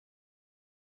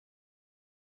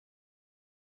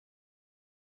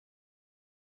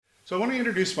So I want to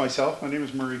introduce myself. My name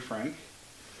is Murray Frank.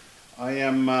 I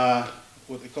am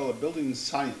what they call a building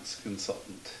science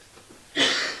consultant,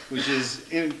 which is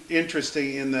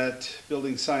interesting in that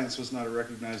building science was not a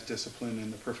recognized discipline in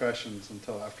the professions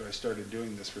until after I started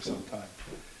doing this for some time.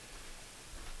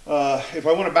 If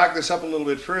I want to back this up a little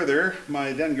bit further,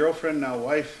 my then girlfriend, now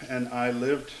wife, and I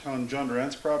lived on John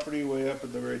Durant's property way up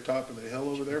at the very top of the hill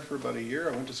over there for about a year.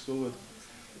 I went to school with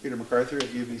Peter MacArthur at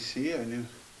UBC. I knew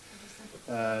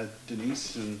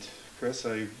Denise and Chris.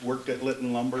 I worked at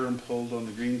Lytton Lumber and pulled on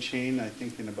the green chain, I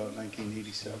think in about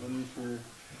 1987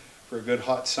 for a good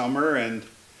hot summer. And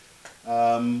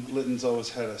Lytton's always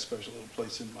had a special little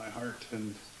place in my heart.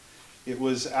 And it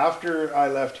was after I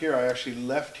left here, I actually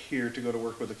left here to go to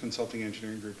work with a consulting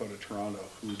engineering group out of Toronto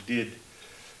who did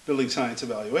building science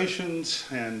evaluations,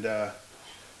 and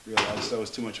realized I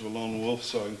was too much of a lone wolf,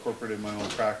 so I incorporated my own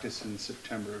practice in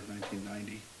September of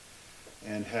 1990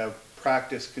 and have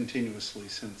practiced continuously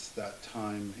since that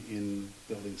time in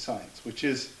building science, which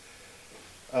is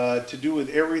to do with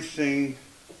everything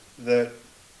that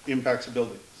impacts a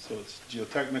building. So it's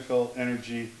geotechnical,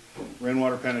 energy,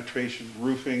 rainwater penetration,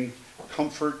 roofing,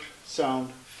 comfort, sound,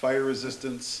 fire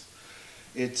resistance.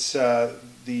 It's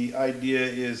the idea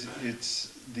is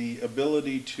it's the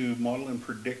ability to model and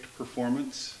predict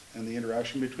performance and the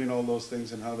interaction between all those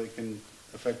things and how they can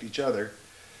affect each other,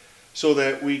 so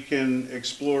that we can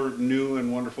explore new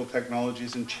and wonderful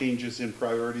technologies and changes in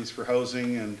priorities for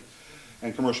housing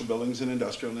and commercial buildings and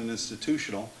industrial and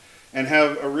institutional, and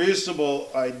have a reasonable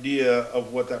idea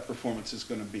of what that performance is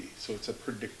going to be. So it's a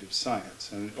predictive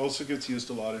science, and it also gets used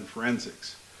a lot in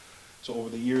forensics. So over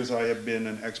the years I have been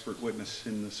an expert witness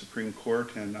in the Supreme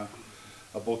Court and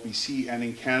of both BC and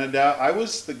in Canada. I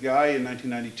was the guy in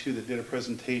 1992 that did a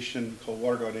presentation called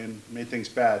Water Got In, Made Things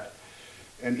Bad.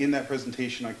 And in that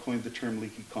presentation, I coined the term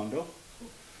leaky condo.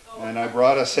 And I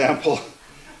brought a sample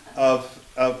of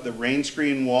the rain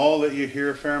screen wall that you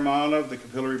hear a fair amount of, the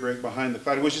capillary break behind the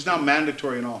cladding, which is now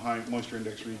mandatory in all high moisture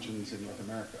index regions in North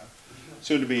America.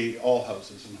 Soon to be all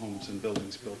houses and homes and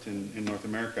buildings built in North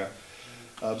America.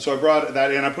 So I brought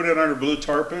that in. I put it under blue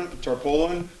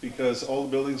tarpaulin because all the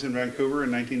buildings in Vancouver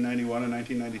in 1991 and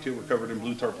 1992 were covered in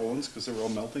blue tarpaulins because they were all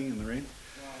melting in the rain.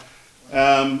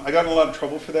 I got in a lot of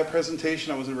trouble for that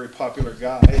presentation. I wasn't a very popular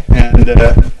guy, and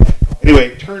anyway,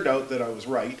 it turned out that I was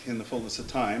right in the fullness of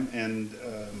time, and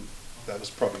that was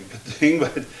probably a good thing,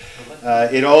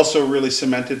 but it also really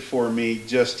cemented for me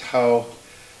just how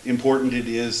important it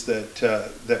is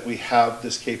that we have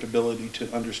this capability to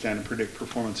understand and predict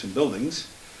performance in buildings,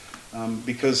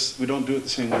 because we don't do it the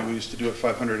same way we used to do it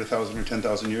 500, 1,000, or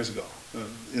 10,000 years ago.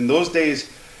 In those days,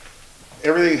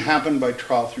 everything happened by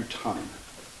trial through time.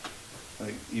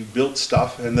 Like, you built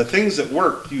stuff, and the things that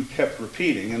worked you kept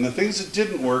repeating, and the things that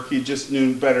didn't work you just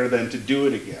knew better than to do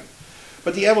it again.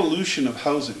 But the evolution of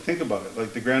housing, think about it,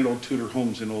 like the grand old Tudor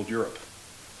homes in old Europe.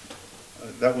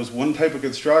 That was one type of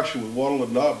construction with wattle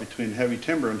and daub between heavy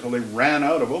timber until they ran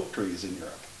out of oak trees in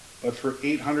Europe. But for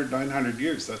 800, 900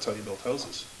 years, that's how you built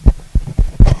houses.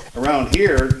 Around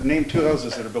here, name two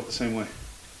houses that are built the same way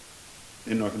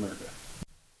in North America.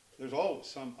 There's always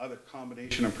some other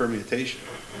combination of permutation,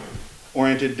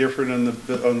 oriented different on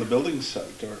the building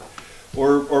site,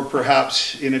 or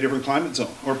perhaps in a different climate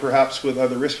zone, or perhaps with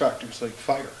other risk factors like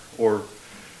fire, or,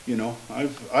 you know,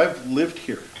 I've lived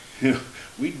here. You know,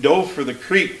 we dove for the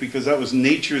creek because that was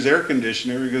nature's air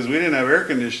conditioner, because we didn't have air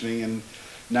conditioning in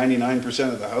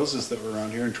 99% of the houses that were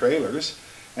around here in trailers.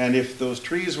 And if those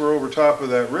trees were over top of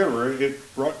that river, it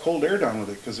brought cold air down with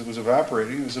it because it was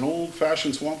evaporating. It was an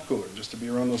old-fashioned swamp cooler just to be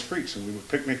around those creeks. And we would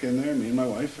picnic in there, me and my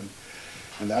wife,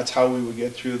 and that's how we would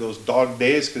get through those dog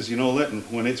days, because you know, Lytton,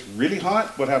 when it's really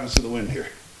hot, what happens to the wind here?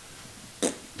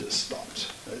 It just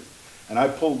stops. Right? And I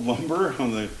pulled lumber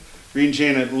on the green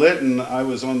chain at Lytton. I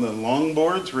was on the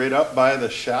longboards right up by the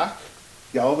shack,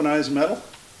 galvanized metal.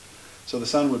 So the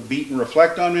sun would beat and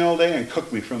reflect on me all day and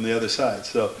cook me from the other side.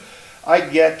 So I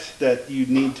get that you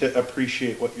need to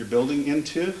appreciate what you're building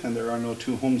into, and there are no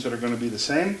two homes that are going to be the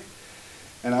same.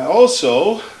 And I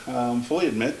also fully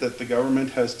admit that the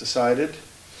government has decided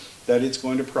that it's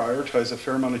going to prioritize a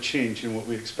fair amount of change in what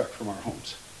we expect from our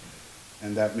homes.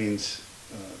 And that means,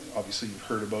 obviously you've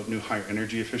heard about new higher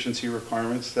energy efficiency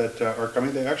requirements that are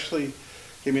coming. They actually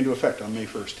came into effect on May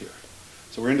 1st here.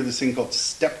 So we're into this thing called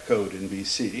step code in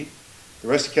BC. The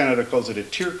rest of Canada calls it a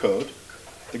tier code.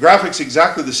 The graphic's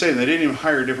exactly the same. They didn't even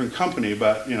hire a different company,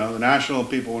 but you know, the national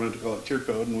people wanted to call it tier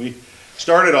code, and we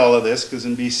started all of this because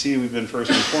in BC we've been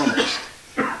first and foremost.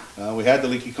 We had the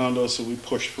leaky condos, so we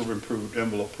pushed for improved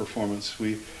envelope performance.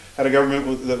 We had a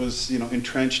government that was, you know,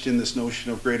 entrenched in this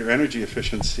notion of greater energy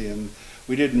efficiency, and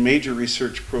We did major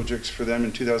research projects for them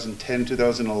in 2010,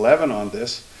 2011 on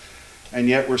this, and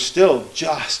yet we're still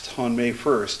just on May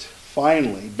 1st,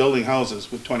 finally building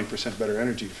houses with 20% better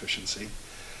energy efficiency.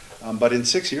 But in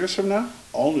 6 years from now,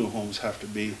 all new homes have to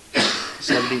be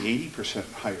 70,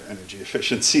 80% higher energy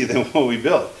efficiency than what we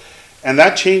built. And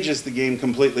that changes the game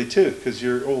completely too, because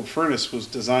your old furnace was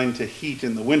designed to heat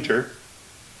in the winter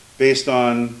based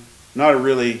on not a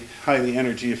really highly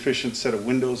energy efficient set of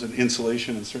windows and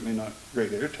insulation, and certainly not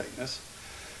great air tightness.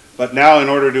 But now, in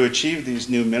order to achieve these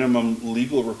new minimum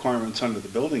legal requirements under the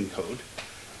building code,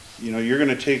 you're going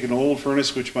to take an old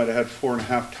furnace which might have had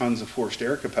 4.5 tons of forced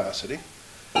air capacity.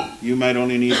 You might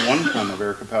only need 1 ton of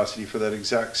air capacity for that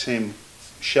exact same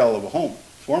shell of a home,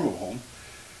 form of a home.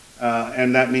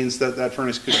 And that means that that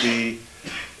furnace could be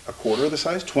 1/4 of the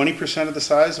size, 20% of the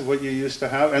size of what you used to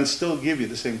have, and still give you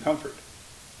the same comfort.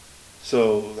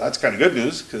 So that's kind of good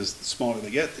news, because the smaller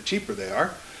they get, the cheaper they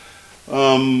are.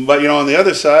 But on the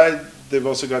other side, they've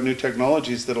also got new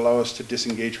technologies that allow us to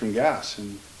disengage from gas,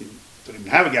 and you don't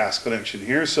even have a gas connection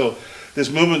here. So this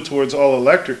movement towards all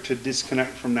electric to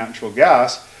disconnect from natural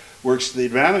gas works to the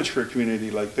advantage for a community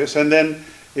like this. And then,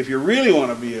 if you really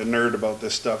want to be a nerd about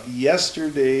this stuff,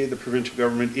 yesterday the provincial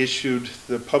government issued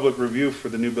the public review for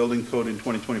the new building code in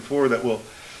 2024 that will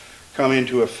come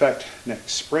into effect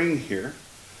next spring here.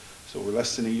 So we're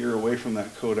less than a year away from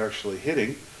that code actually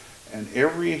hitting. And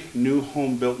every new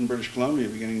home built in British Columbia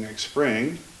beginning next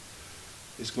spring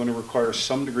is going to require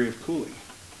some degree of cooling.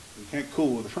 You can't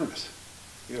cool with a furnace.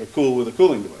 You got to cool with a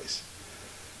cooling device.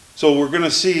 So we're going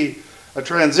to see a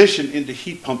transition into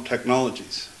heat pump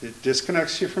technologies. It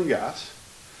disconnects you from gas,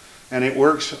 and it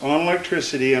works on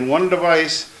electricity, and one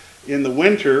device in the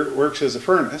winter works as a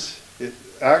furnace. It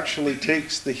actually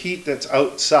takes the heat that's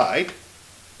outside,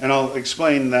 and I'll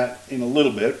explain that in a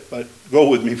little bit, but go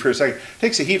with me for a second. It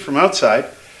takes the heat from outside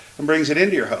and brings it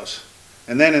into your house.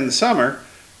 And then in the summer,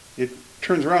 it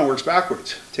turns around, works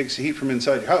backwards. It takes the heat from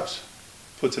inside your house,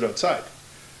 puts it outside.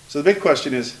 So the big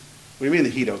question is, what do you mean the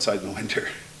heat outside in the winter?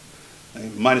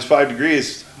 -5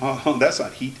 degrees, oh, that's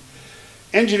not heat.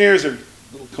 Engineers are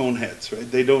little cone heads,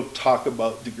 right? They don't talk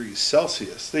about degrees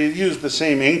Celsius. They use the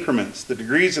same increments. The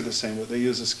degrees are the same, but they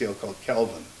use a scale called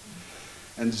Kelvin.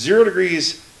 And 0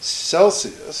 degrees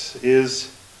Celsius is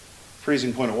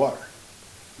freezing point of water.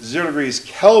 0 degrees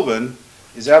Kelvin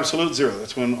is absolute zero.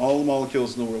 That's when all the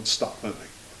molecules in the world stop moving.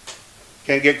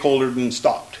 Can't get colder than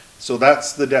stopped. So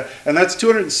that's and that's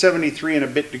 273 and a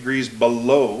bit degrees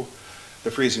below the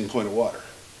freezing point of water.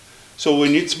 So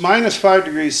when it's -5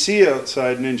 degrees C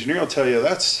outside, an engineer will tell you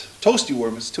that's toasty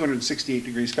warm. It's 268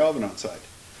 degrees Kelvin outside.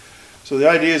 So the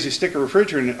idea is you stick a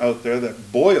refrigerant out there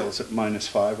that boils at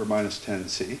 -5 or -10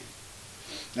 C,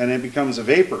 and it becomes a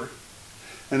vapor.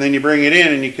 And then you bring it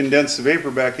in and you condense the vapor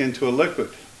back into a liquid.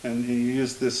 And you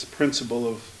use this principle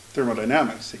of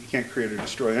thermodynamics, that you can't create or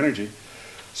destroy energy.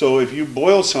 So if you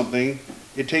boil something,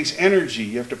 it takes energy.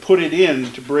 You have to put it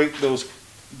in to break those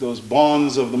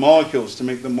bonds of the molecules to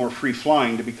make them more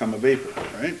free-flying to become a vapor,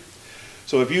 right?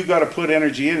 So if you've got to put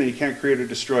energy in and you can't create or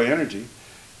destroy energy,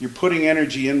 you're putting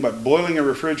energy in by boiling a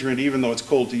refrigerant, even though it's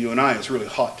cold to you and I, it's really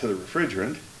hot to the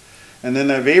refrigerant. And then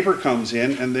that vapor comes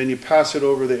in, and then you pass it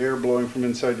over the air blowing from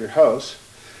inside your house,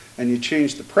 and you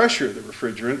change the pressure of the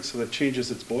refrigerant so that changes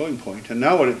its boiling point. And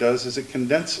now what it does is it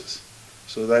condenses.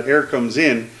 So that air comes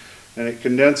in, and it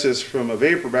condenses from a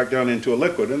vapor back down into a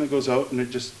liquid, and it goes out, and it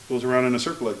just goes around in a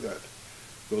circle like that.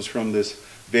 It goes from this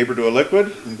vapor to a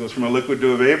liquid, and it goes from a liquid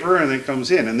to a vapor, and it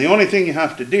comes in. And the only thing you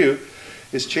have to do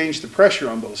is change the pressure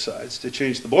on both sides to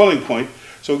change the boiling point.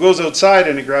 So it goes outside,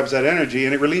 and it grabs that energy,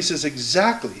 and it releases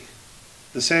exactly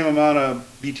the same amount of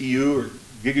BTU or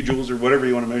gigajoules or whatever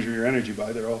you want to measure your energy by.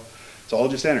 It's all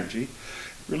just energy.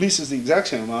 It releases the exact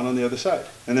same amount on the other side.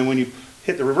 And then when you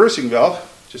hit the reversing valve,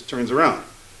 it just turns around.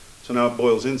 So now it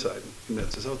boils inside and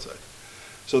condenses outside.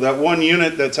 So that one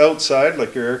unit that's outside,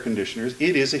 like your air conditioners,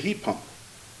 it is a heat pump.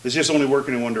 It's just only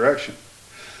working in one direction.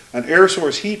 An air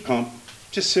source heat pump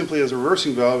just simply has a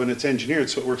reversing valve, and it's engineered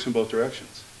so it works in both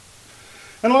directions.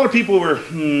 And a lot of people were,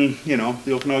 the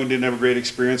Okanagan didn't have a great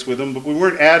experience with them, but we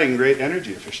weren't adding great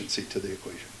energy efficiency to the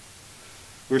equation.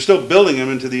 We were still building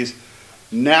them into these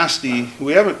nasty,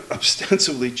 we haven't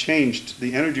ostensibly changed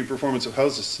the energy performance of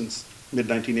houses since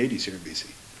mid-1980s here in BC.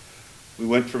 We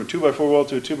went from a 2x4 wall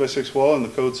to a 2x6 wall in the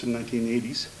codes in the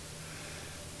 1980s,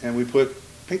 and we put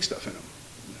pink stuff in them.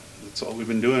 That's all we've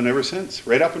been doing ever since,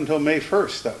 right up until May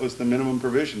 1st. That was the minimum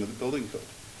provision of the building code.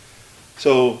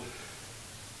 So,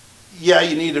 yeah,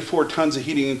 you needed 4 tons of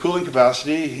heating and cooling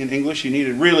capacity. In English, you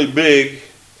needed really big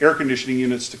air conditioning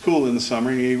units to cool in the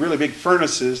summer. You need really big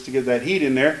furnaces to get that heat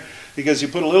in there, because you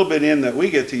put a little bit in that we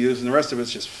get to use, and the rest of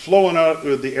it's just flowing out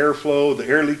with the airflow, the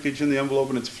air leakage in the envelope,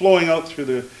 and it's flowing out through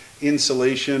the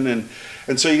insulation,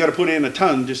 and so you got to put in a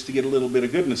ton just to get a little bit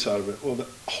of goodness out of it. Well, the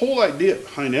whole idea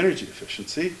behind energy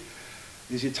efficiency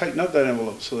is you tighten up that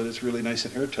envelope so that it's really nice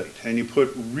and airtight, and you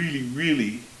put really,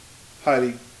 really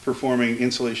highly performing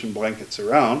insulation blankets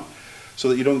around so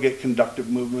that you don't get conductive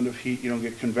movement of heat, you don't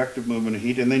get convective movement of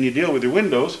heat, and then you deal with your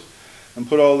windows and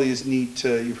put all these neat,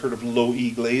 you've heard of low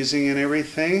E glazing and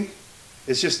everything.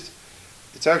 It's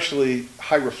actually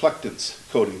high reflectance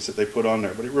coatings that they put on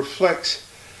there, but it reflects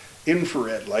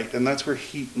infrared light, and that's where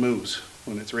heat moves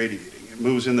when it's radiating. It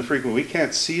moves in the frequency. We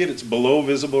can't see it, it's below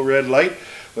visible red light,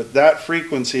 but that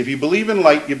frequency, if you believe in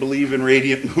light, you believe in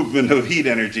radiant movement of heat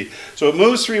energy. So it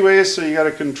moves three ways, so you got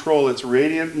to control its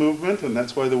radiant movement, and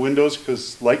that's why the windows,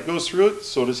 because light goes through it,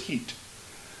 so does heat.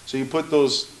 So you put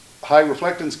those high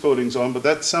reflectance coatings on, but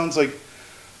that sounds like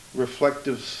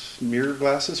reflective mirror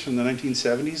glasses from the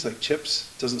 1970s, like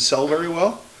chips. It doesn't sell very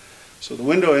well. So the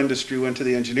window industry went to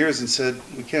the engineers and said,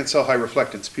 we can't sell high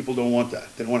reflectance. People don't want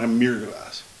that. They don't want to have mirror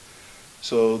glass.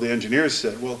 So the engineers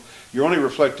said, well, you're only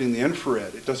reflecting the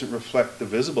infrared. It doesn't reflect the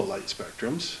visible light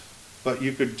spectrums. But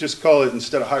you could just call it,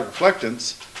 instead of high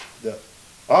reflectance, the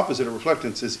opposite of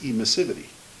reflectance is emissivity.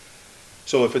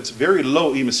 So if it's very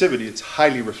low emissivity, it's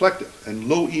highly reflective. And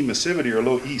low emissivity, or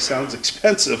low E, sounds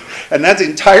expensive. And that's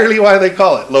entirely why they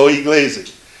call it low E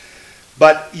glazing.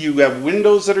 But you have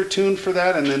windows that are tuned for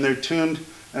that, and then they're tuned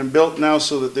and built now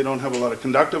so that they don't have a lot of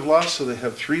conductive loss. So they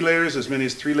have 3 layers, as many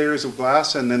as 3 layers of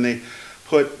glass, and then they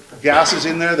put gases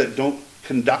in there that don't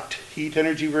conduct heat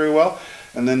energy very well.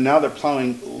 And then now they're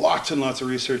plowing lots and lots of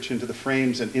research into the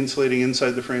frames and insulating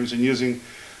inside the frames and using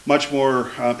much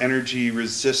more energy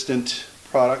resistant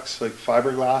products like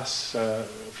fiberglass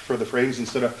for the frames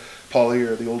instead of poly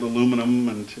or the old aluminum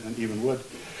and even wood.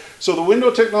 So the window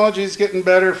technology is getting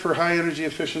better for high energy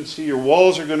efficiency. Your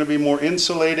walls are going to be more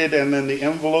insulated, and then the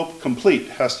envelope complete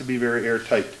has to be very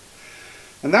airtight.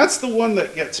 And that's the one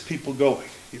that gets people going.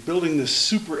 You're building this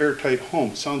super airtight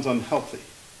home. Sounds unhealthy.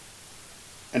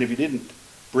 And if you didn't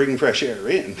bring fresh air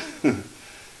in,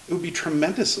 it would be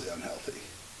tremendously unhealthy.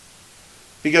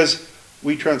 Because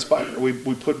we transpire, we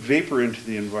put vapor into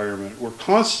the environment. We're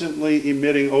constantly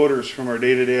emitting odors from our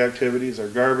day-to-day activities, our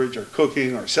garbage, our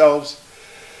cooking, ourselves.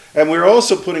 And we're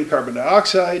also putting carbon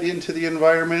dioxide into the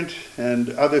environment and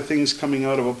other things coming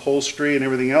out of upholstery and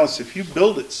everything else. If you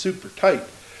build it super tight,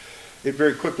 it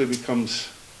very quickly becomes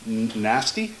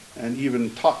nasty and even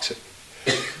toxic.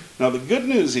 Now the good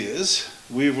news is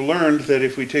we've learned that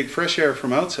if we take fresh air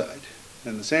from outside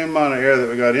and the same amount of air that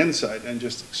we got inside and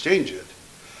just exchange it,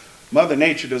 Mother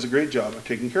Nature does a great job of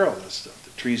taking care of all this stuff.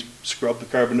 The trees scrub the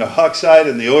carbon dioxide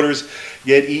and the odors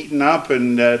get eaten up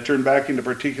and turned back into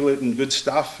particulate and good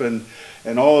stuff and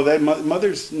all of that.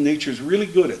 Mother Nature is really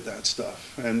good at that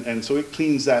stuff, and so it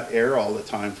cleans that air all the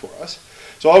time for us.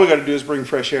 So all we got to do is bring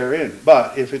fresh air in.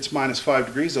 But if it's minus 5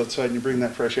 degrees outside and you bring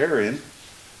that fresh air in,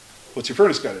 what's your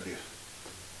furnace got to do?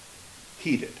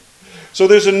 Heat it. So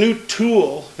there's a new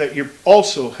tool that you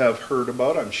also have heard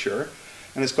about, I'm sure,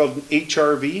 and it's called an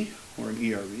HRV or an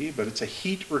ERV, but it's a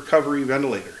heat recovery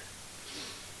ventilator.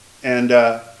 And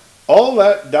all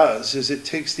that does is it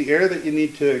takes the air that you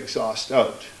need to exhaust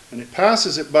out and it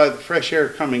passes it by the fresh air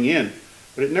coming in,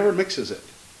 but it never mixes it.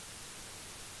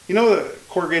 You know the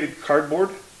corrugated cardboard?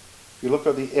 You look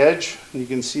at the edge and you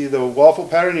can see the waffle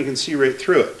pattern, you can see right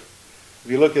through it. If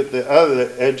you look at the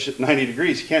other edge at 90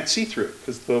 degrees, you can't see through it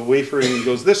because the wafering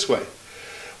goes this way.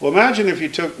 Well, imagine if you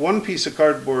took one piece of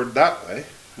cardboard that way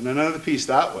and another piece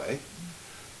that way.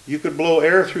 You could blow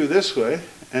air through this way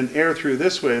and air through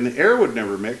this way, and the air would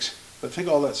never mix, but think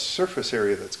all that surface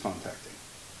area that's contacting.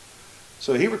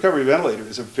 So a heat recovery ventilator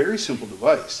is a very simple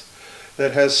device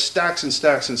that has stacks and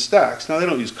stacks and stacks. Now they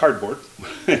don't use cardboard,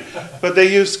 but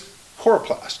they use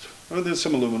coroplast. Well, there's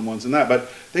some aluminum ones in that, but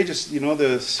they just, you know,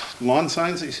 the lawn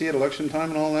signs that you see at election time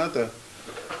and all that,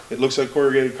 it looks like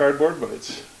corrugated cardboard, but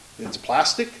it's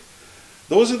plastic.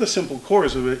 Those are the simple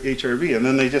cores of HRV, and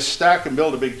then they just stack and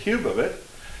build a big cube of it,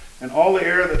 and all the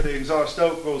air that they exhaust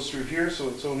out goes through here, so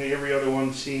it's only every other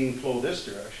one seeing flow this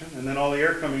direction, and then all the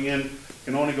air coming in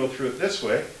can only go through it this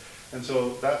way, and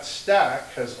so that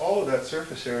stack has all of that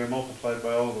surface area multiplied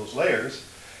by all of those layers,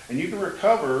 and you can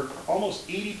recover almost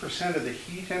 80% of the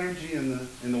heat energy in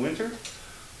the winter,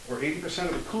 or 80%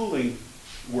 of the cooling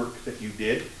work that you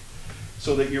did,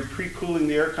 so that you're pre-cooling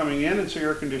the air coming in, and so your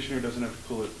air conditioner doesn't have to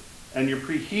cool it. And you're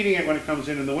preheating it when it comes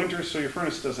in the winter, so your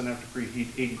furnace doesn't have to preheat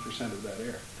 80% of that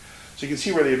air. So you can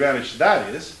see where the advantage to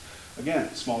that is.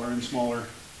 Again, smaller and smaller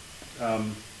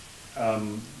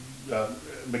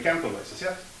mechanical devices,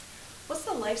 yeah. What's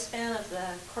the lifespan of the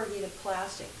corrugated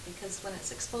plastic? Because when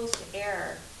it's exposed to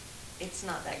air, it's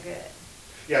not that good.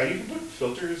 Yeah, you can put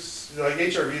filters, like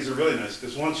HRVs are really nice,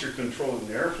 because once you're controlling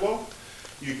the airflow,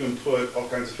 you can put all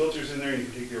kinds of filters in there, you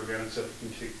can take the organics out, you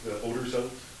can take the odors out,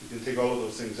 you can take all of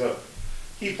those things out.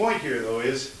 Key point here, though,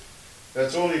 is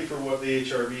that's only for what the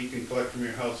HRV can collect from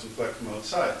your house and collect from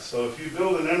outside. So if you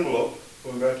build an envelope,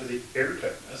 going back to the air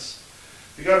tightness,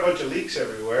 if you got a bunch of leaks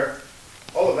everywhere,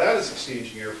 all of that is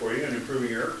exchanging air for you and improving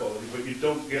your air quality, but you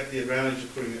don't get the advantage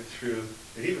of putting it through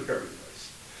the heat recovery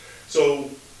device. So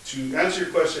to answer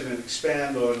your question and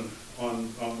expand on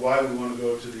why we want to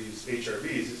go to these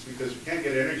HRVs, it's because we can't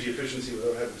get energy efficiency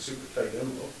without having a super tight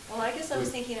envelope. Well, I guess I was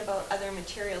thinking about other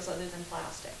materials other than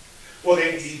plastic. Well,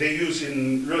 they use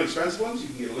in really expensive ones, you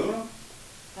can get aluminum.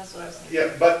 That's what I was thinking.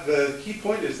 Yeah, but the key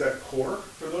point is that core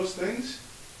for those things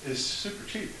is super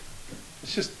cheap.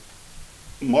 It's just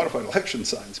modified election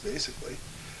signs, basically.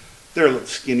 They're a little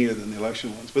skinnier than the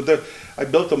election ones. But I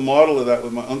built a model of that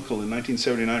with my uncle in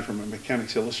 1979 from a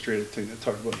Mechanics Illustrated thing that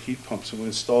talked about heat pumps, and we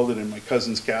installed it in my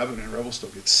cousin's cabin in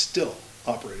Revelstoke. It's still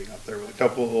operating up there with a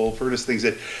couple of old furnace things.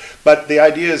 But the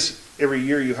idea is every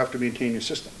year you have to maintain your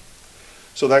system.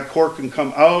 So that core can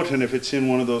come out, and if it's in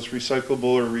one of those recyclable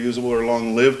or reusable or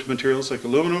long-lived materials like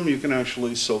aluminum, you can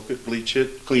actually soak it, bleach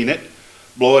it, clean it,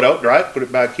 blow it out, dry it, put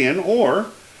it back in, or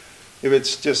if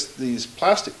it's just these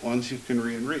plastic ones, you can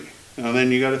re-and-re. Now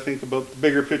then you got to think about the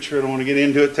bigger picture. I don't want to get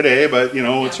into it today, but you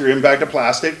know, what's your impact of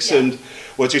plastics and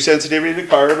what's your sensitivity to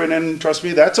carbon, and trust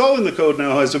me, that's all in the code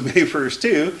now as of May 1st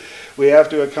too. We have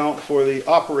to account for the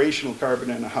operational carbon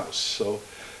in a house. So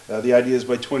the idea is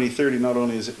by 2030, not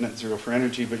only is it net zero for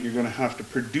energy, but you're going to have to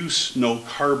produce no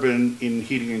carbon in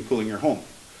heating and cooling your home.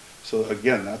 So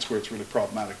again, that's where it's really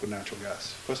problematic with natural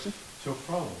gas. Question? So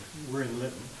problem, we're in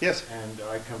Lytton. Yes. And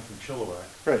I come from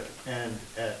Chilliwack. Right. And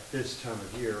at this time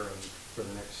of year and for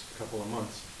the next couple of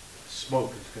months,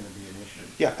 smoke is going to be an issue.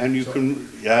 Yeah, and you can,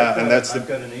 yeah, and that's I've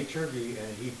got an HRV and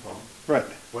a heat pump. Right.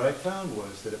 What I found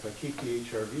was that if I keep the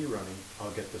HRV running,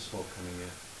 I'll get the smoke coming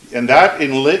in. And that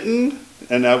in Lytton,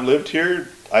 and I've lived here,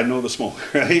 I know the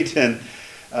smoke, right? And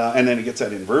then it gets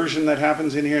that inversion that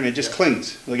happens in here, and it just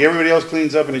clings. Like everybody else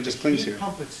cleans up, and it just clings here. The heat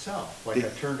pump itself, like I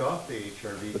turned off the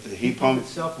HRV, but the heat pump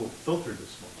itself will filter the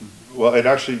smoke. Well, it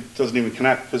actually doesn't even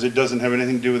connect, because it doesn't have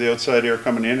anything to do with the outside air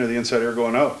coming in or the inside air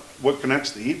going out. What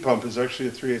connects the heat pump is actually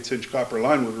a 3/8 inch copper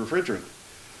line with refrigerant.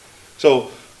 So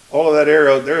all of that air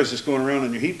out there is just going around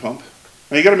in your heat pump.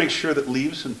 Now you got to make sure that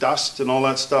leaves and dust and all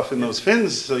that stuff in those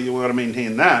fins, so you want to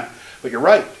maintain that. But you're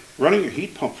right, running your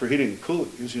heat pump for heating and cooling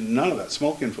gives you none of that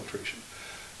smoke infiltration.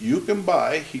 You can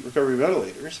buy heat recovery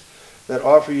ventilators that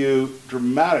offer you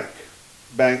dramatic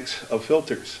banks of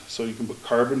filters. So you can put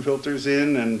carbon filters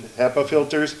in and HEPA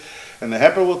filters, and the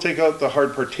HEPA will take out the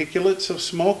hard particulates of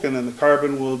smoke, and then the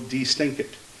carbon will de-stink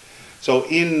it. So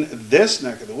in this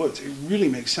neck of the woods, it really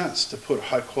makes sense to put a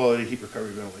high quality heat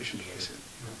recovery ventilation device in.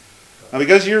 Now,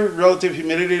 because your relative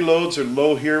humidity loads are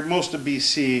low here, most of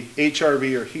BC,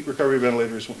 HRV or heat recovery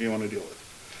ventilator is what you want to deal with.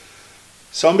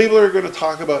 Some people are going to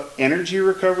talk about energy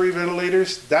recovery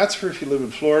ventilators. That's for if you live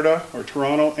in Florida or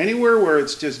Toronto, anywhere where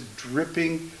it's just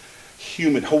dripping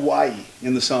humid. Hawaii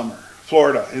in the summer,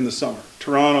 Florida in the summer,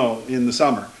 Toronto in the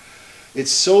summer.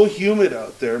 It's so humid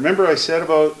out there. Remember I said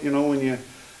about, you know, when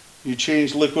you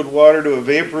change liquid water to a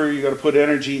vapor, you got to put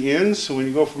energy in. So when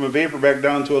you go from a vapor back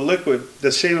down to a liquid,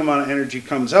 the same amount of energy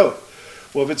comes out.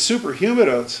 Well, if it's super humid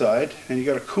outside and you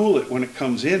got to cool it when it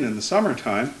comes in the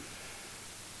summertime,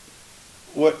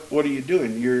 what are you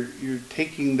doing? You're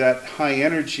taking that high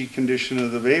energy condition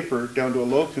of the vapor down to a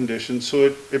low condition,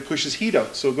 so it pushes heat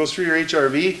out. So it goes through your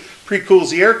HRV, pre-cools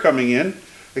the air coming in,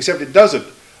 except it doesn't.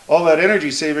 All that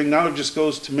energy saving now just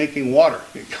goes to making water,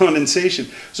 condensation.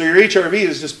 So your HRV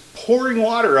is just pouring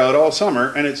water out all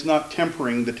summer, and it's not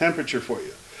tempering the temperature for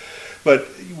you. But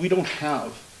we don't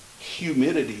have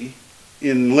humidity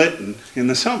in Lytton in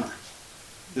the summer.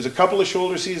 There's a couple of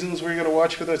shoulder seasons where you got to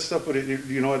watch for that stuff, but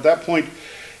you know, at that point,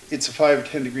 it's a 5 or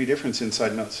 10 degree difference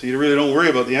inside and out. So you really don't worry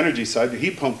about the energy side. The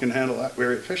heat pump can handle that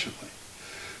very efficiently.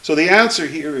 So the answer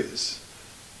here is,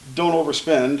 don't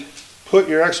overspend. Put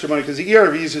your extra money, because the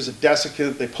ERVs is a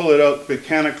desiccant. They pull it out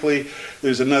mechanically.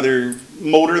 There's another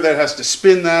motor that has to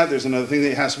spin that. There's another thing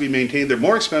that has to be maintained. They're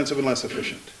more expensive and less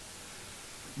efficient.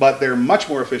 But they're much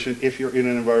more efficient if you're in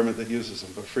an environment that uses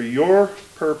them. But for your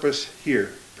purpose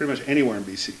here, pretty much anywhere in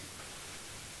BC,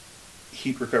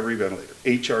 heat recovery ventilator,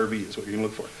 HRV is what you're going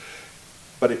to look for.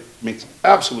 But it makes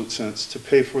absolute sense to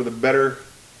pay for the better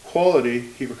quality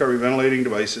heat recovery ventilating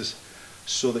devices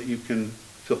so that you can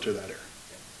filter that air.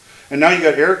 And now you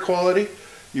got air quality,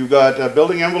 You've got a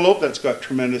building envelope that's got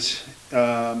tremendous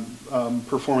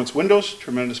performance windows,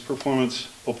 tremendous performance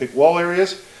opaque wall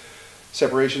areas,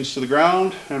 separations to the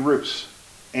ground, and roofs.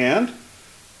 And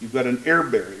you've got an air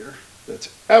barrier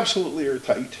that's absolutely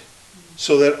airtight,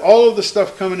 so that all of the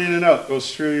stuff coming in and out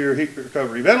goes through your heat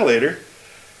recovery ventilator,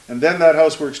 and then that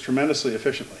house works tremendously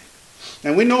efficiently.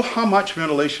 And we know how much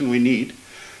ventilation we need,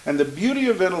 and the beauty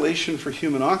of ventilation for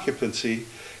human occupancy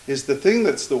is the thing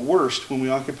that's the worst when we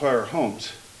occupy our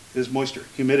homes is moisture,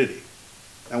 humidity.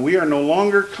 And we are no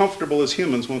longer comfortable as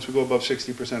humans once we go above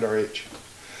 60%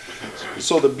 RH.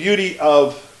 So the beauty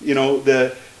of, you know,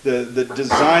 the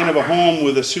design of a home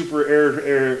with a super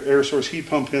air source heat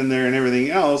pump in there and everything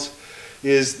else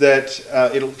is that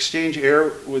it'll exchange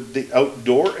air with the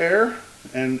outdoor air,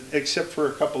 and except for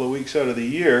a couple of weeks out of the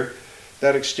year,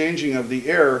 that exchanging of the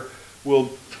air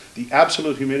will, the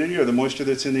absolute humidity or the moisture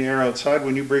that's in the air outside,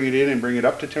 when you bring it in and bring it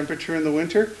up to temperature in the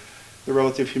winter, the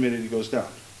relative humidity goes down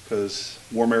because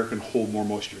warm air can hold more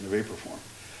moisture in a vapor form.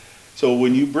 So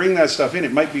when you bring that stuff in,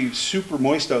 it might be super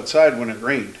moist outside when it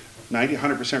rained, 90,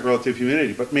 100% relative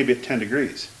humidity, but maybe at 10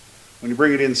 degrees. When you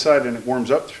bring it inside and it warms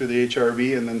up through the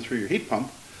HRV and then through your heat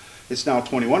pump, it's now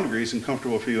 21 degrees and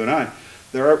comfortable for you and I.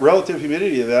 The relative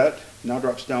humidity of that now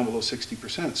drops down below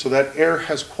 60%. So that air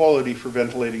has quality for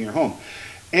ventilating your home.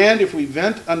 And if we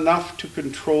vent enough to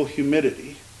control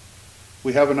humidity,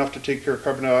 we have enough to take care of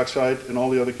carbon dioxide and all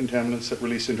the other contaminants that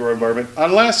release into our environment,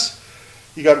 unless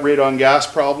you got radon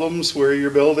gas problems where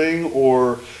you're building,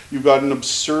 or you've got an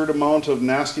absurd amount of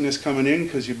nastiness coming in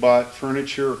because you bought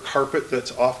furniture or carpet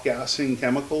that's off-gassing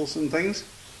chemicals and things.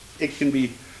 It can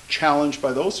be challenged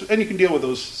by those, and you can deal with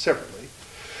those separately.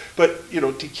 But, you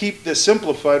know, to keep this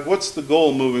simplified, what's the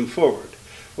goal moving forward?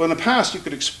 Well, in the past, you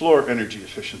could explore energy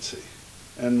efficiency.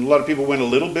 And a lot of people went a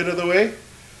little bit of the way.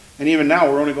 And even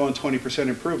now, we're only going 20%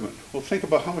 improvement. Well, think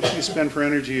about how much you spend for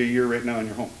energy a year right now in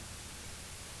your home.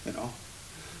 You know, I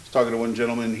was talking to one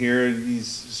gentleman here, and he's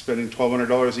spending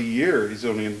 $1,200 a year. He's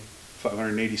only in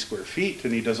 580 square feet,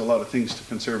 and he does a lot of things to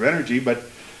conserve energy. But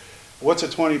what's a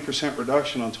 20%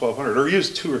 reduction on $1,200? Or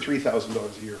use $2,000 or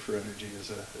 $3,000 a year for energy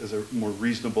as a more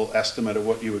reasonable estimate of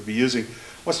what you would be using.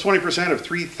 What's 20% of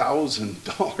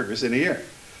 $3,000 in a year?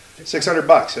 $600.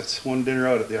 That's one dinner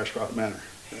out at the Ashcroft Manor.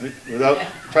 Right? Without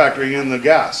factoring in the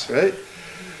gas, right?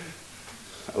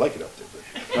 I like it up there, but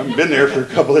I haven't been there for a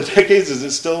couple of decades. Is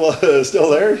it still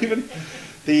there even?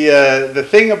 The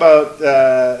thing about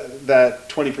that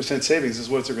 20% savings is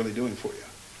what's it really doing for you.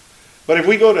 But if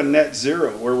we go to net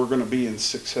zero, where we're going to be in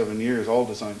 6-7 years, all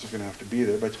designs are going to have to be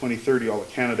there. By 2030, all of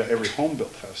Canada, every home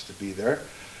built has to be there.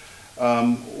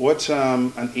 What's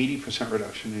an 80%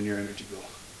 reduction in your energy bill?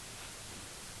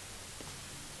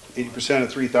 80%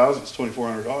 of $3,000 is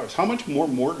 $2,400. How much more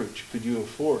mortgage could you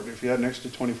afford if you had an extra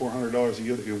 $2,400 a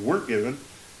year that you weren't given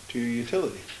to your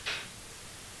utility?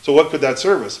 So what could that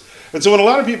service? And so when a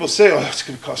lot of people say, oh, it's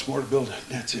going to cost more to build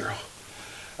a net zero.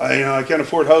 I can't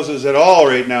afford houses at all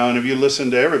right now. And if you listen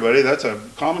to everybody, that's a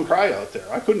common cry out there.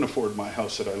 I couldn't afford my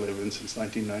house that I live in since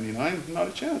 1999. Not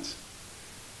a chance.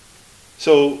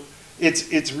 So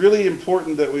it's really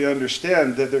important that we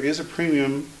understand that there is a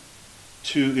premium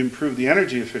to improve the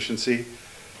energy efficiency,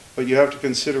 but you have to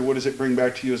consider what does it bring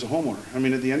back to you as a homeowner. I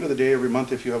mean, at the end of the day, every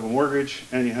month, if you have a mortgage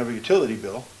and you have a utility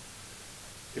bill,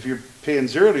 if you're paying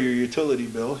zero to your utility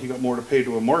bill, you got more to pay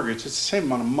to a mortgage. It's the same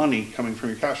amount of money coming from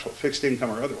your cash flow, fixed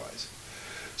income or otherwise.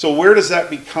 So where does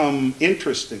that become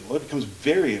interesting? Well, it becomes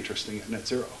very interesting at net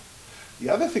zero.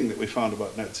 The other thing that we found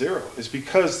about net zero is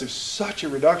because there's such a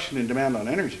reduction in demand on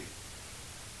energy.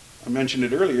 I mentioned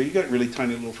it earlier, you got really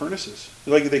tiny little furnaces.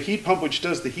 Like the heat pump, which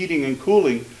does the heating and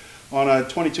cooling on a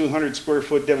 2,200 square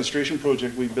foot demonstration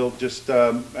project we built just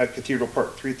at Cathedral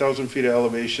Park, 3,000 feet of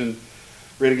elevation,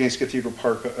 right against Cathedral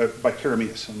Park by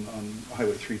Karamias on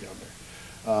Highway 3 down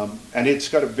there. And it's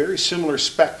got a very similar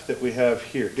spec that we have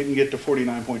here. It didn't get to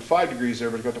 49.5 degrees there,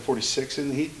 but it got to 46 in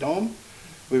the heat dome.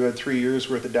 We've had 3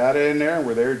 years worth of data in there, and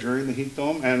we're there during the heat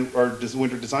dome, and our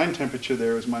winter design temperature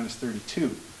there is minus 32.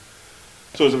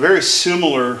 So it's a very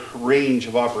similar range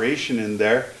of operation in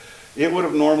there. It would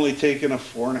have normally taken a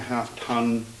 4.5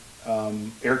 ton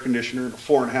air conditioner and a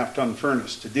 4.5 ton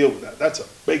furnace to deal with that. That's a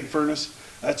big furnace,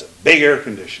 that's a big air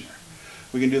conditioner.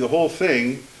 We can do the whole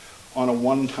thing on a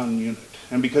 1 ton unit.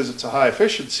 And because it's a high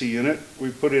efficiency unit,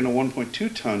 we put in a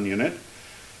 1.2 ton unit.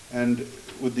 And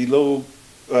with the low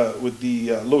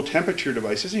temperature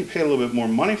devices, you pay a little bit more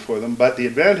money for them, but the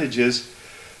advantage is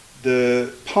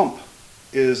the pump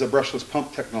is a brushless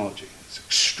pump technology. It's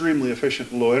extremely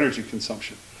efficient and low energy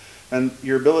consumption. And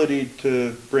your ability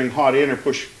to bring hot in or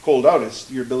push cold out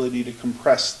is your ability to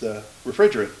compress the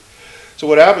refrigerant. So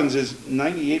what happens is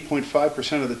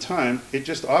 98.5% of the time, it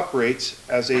just operates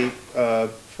as a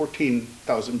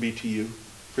 14,000 BTU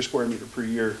per square meter per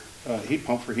year heat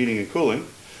pump for heating and cooling.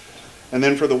 And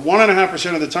then for the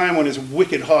 1.5% of the time when it's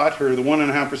wicked hot, or the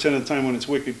 1.5% of the time when it's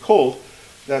wicked cold,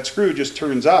 that screw just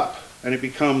turns up and it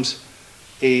becomes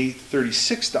a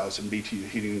 36,000 BTU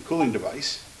heating and cooling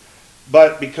device.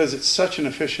 But because it's such an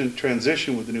efficient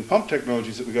transition with the new pump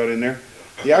technologies that we got in there,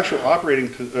 the actual operating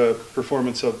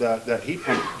performance of that heat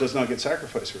pump does not get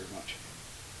sacrificed very much.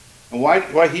 And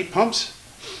why heat pumps?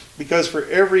 Because for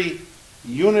every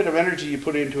unit of energy you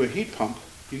put into a heat pump,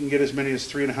 you can get as many as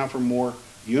 3.5 or more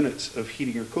units of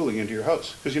heating or cooling into your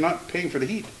house, because you're not paying for the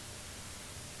heat.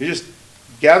 You're just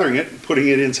gathering it and putting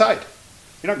it inside.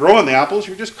 You're not growing the apples,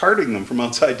 you're just carting them from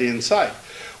outside to inside.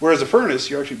 Whereas a furnace,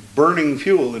 you're actually burning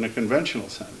fuel in a conventional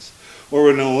sense. Or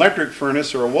with an electric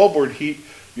furnace or a wallboard heat,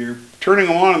 you're turning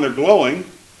them on and they're glowing,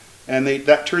 and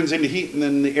that turns into heat, and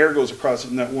then the air goes across it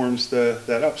and that warms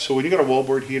that up. So when you've got a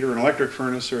wallboard heater, an electric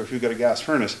furnace, or if you've got a gas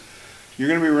furnace, you're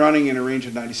going to be running in a range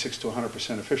of 96 to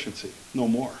 100% efficiency, no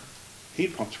more.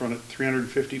 Heat pumps run at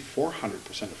 350,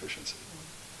 400% efficiency.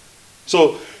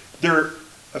 So they're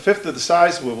a fifth of the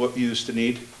size of what you used to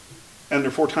need, and they're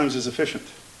 4 times as efficient.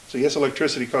 So yes,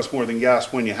 electricity costs more than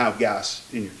gas when you have gas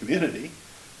in your community.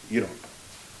 You don't.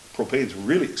 Propane's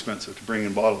really expensive to bring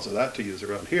in bottles of that to use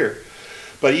around here.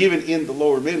 But even in the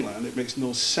lower mainland, it makes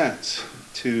no sense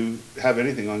to have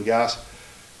anything on gas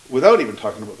without even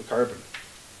talking about the carbon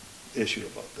issue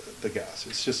about the gas.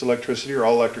 It's just electricity or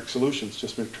all electric solutions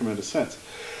just make tremendous sense.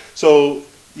 So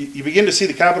you begin to see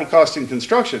the capital cost in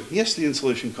construction. Yes, the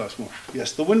insulation costs more.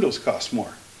 Yes, the windows cost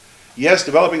more. Yes,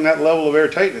 developing that level of air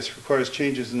tightness requires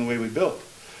changes in the way we build.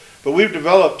 But we've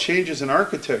developed changes in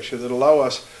architecture that allow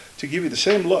us to give you the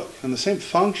same look and the same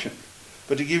function,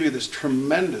 but to give you this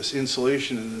tremendous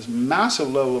insulation and this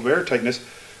massive level of air tightness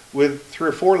with 3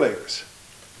 or 4 layers.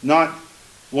 Not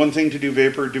one thing to do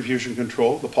vapor diffusion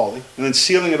control, the poly, and then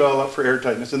sealing it all up for air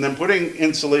tightness, and then putting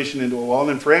insulation into a wall, and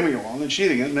then framing a wall, and then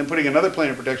sheathing it, and then putting another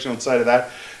plane of protection outside of that,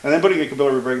 and then putting a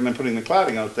capillary break, and then putting the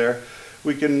cladding out there.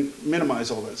 We can minimize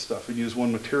all that stuff and use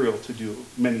one material to do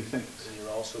many things. And you're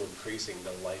also increasing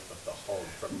the life of the home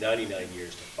from 99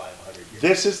 years to 500 years.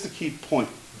 This is the key point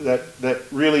that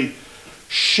really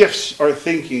shifts our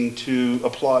thinking to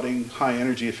applauding high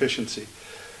energy efficiency.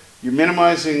 You're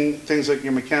minimizing things like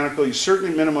your mechanical, you're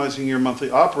certainly minimizing your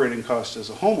monthly operating cost as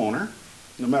a homeowner,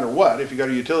 no matter what. If you got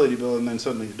a utility bill and then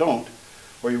suddenly you don't,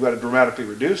 or you've got a dramatically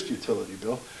reduced utility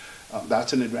bill,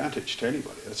 that's an advantage to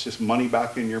anybody. That's just money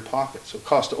back in your pocket. So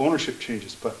cost of ownership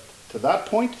changes. But to that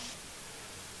point,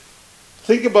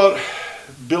 think about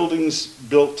buildings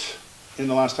built in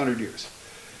the last 100 years.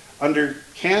 Under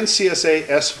CAN CSA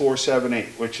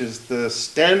S478, which is the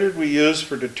standard we use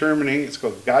for determining, it's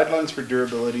called Guidelines for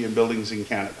Durability in Buildings in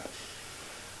Canada.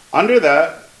 Under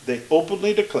that, they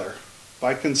openly declare,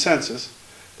 by consensus,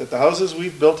 that the houses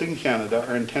we've built in Canada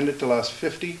are intended to last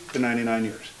 50 to 99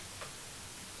 years.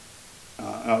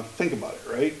 Now think about it,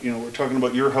 right? You know, we're talking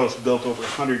about your house built over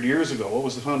 100 years ago. What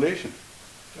was the foundation?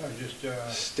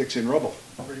 Sticks in rubble.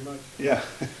 Pretty much. Yeah.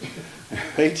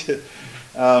 Right?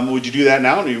 Would you do that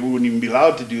now? You wouldn't even be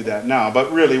allowed to do that now.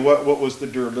 But really, what was the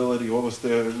durability? What was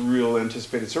the real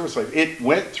anticipated service life? It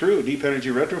went through deep energy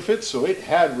retrofits, so it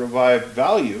had revived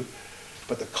value.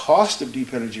 But the cost of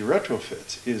deep energy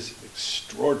retrofits is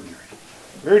extraordinary.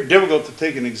 Very difficult to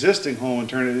take an existing home and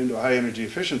turn it into a high energy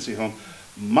efficiency home.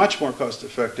 Much more cost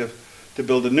effective to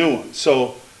build a new one.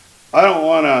 So I don't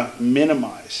want to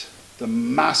minimize the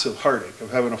massive heartache of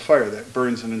having a fire that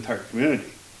burns an entire community.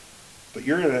 But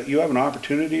you have an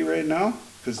opportunity right now,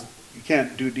 because you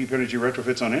can't do deep energy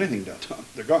retrofits on anything downtown.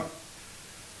 They're gone.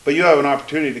 But you have an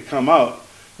opportunity to come out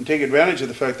and take advantage of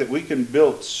the fact that we can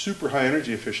build super high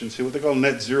energy efficiency, what they call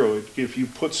net zero. If you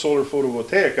put solar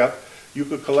photovoltaic up, you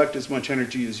could collect as much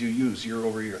energy as you use year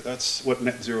over year. That's what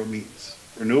net zero means.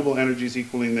 Renewable energy is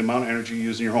equaling the amount of energy you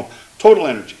use in your home. Total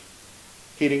energy.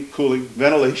 Heating, cooling,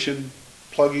 ventilation,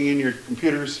 plugging in your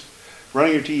computers,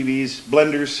 running your TVs,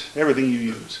 blenders, everything you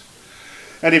use.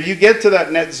 And if you get to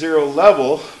that net zero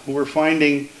level, we're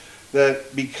finding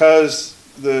that because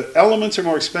the elements are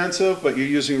more expensive, but you're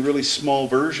using really small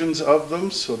versions of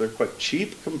them, so they're quite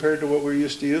cheap compared to what we're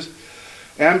used to use.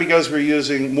 And because we're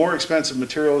using more expensive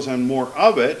materials and more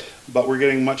of it, but we're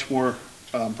getting much more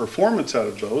performance out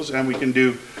of those, and we can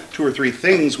do 2 or 3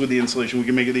 things with the insulation. We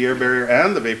can make it the air barrier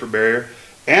and the vapor barrier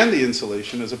and the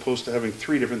insulation, as opposed to having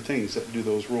 3 different things that do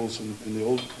those roles in the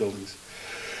old buildings.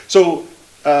 So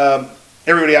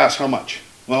everybody asks how much.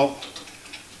 Well,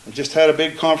 I just had a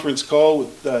big conference call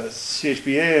with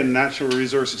CHBA and Natural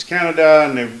Resources Canada,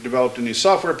 and they've developed a new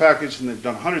software package, and they've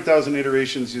done 100,000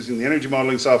 iterations using the energy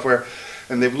modeling software,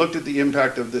 and they've looked at the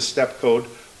impact of this step code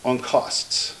on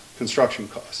costs, construction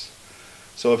costs.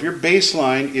 So if your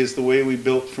baseline is the way we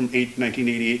built from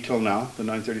 1988 till now, the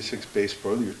 936 base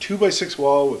pro, your 2x6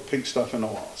 wall with pink stuff in the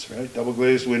walls, right? Double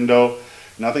glazed window,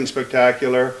 nothing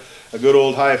spectacular, a good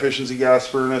old high efficiency gas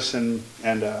furnace and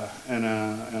an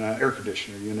air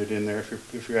conditioner unit in there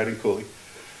if you're adding cooling.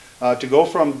 To go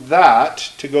from that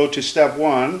to go to step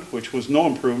one, which was no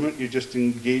improvement, you just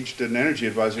engaged an energy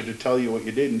advisor to tell you what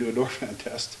you did and do a door fan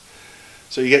test.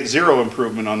 So you get 0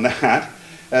 improvement on that.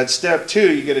 At step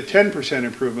 2, you get a 10%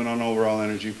 improvement on overall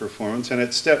energy performance. And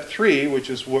at step 3, which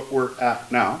is what we're at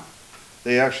now,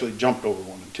 they actually jumped over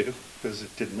 1 and 2 because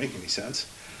it didn't make any sense.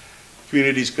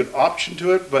 Communities could option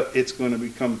to it, but it's going to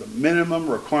become the minimum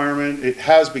requirement. It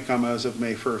has become as of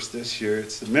May 1st this year.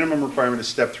 It's the minimum requirement is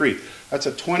step 3. That's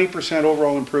a 20%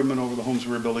 overall improvement over the homes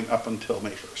we were building up until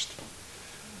May 1st.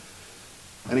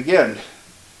 And again,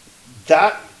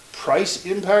 that price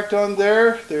impact on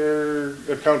there, they're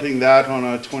accounting that on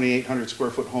a 2,800 square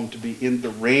foot home to be in the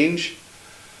range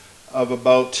of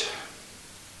about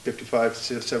 $55,000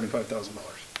 to $75,000.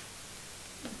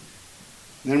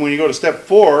 Then when you go to step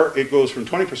 4, it goes from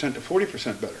 20% to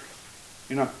 40% better.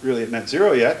 You're not really at net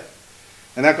zero yet,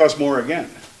 and that costs more again.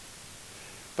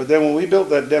 But then when we built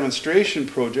that demonstration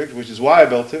project, which is why I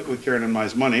built it with Karen and my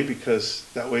money, because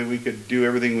that way we could do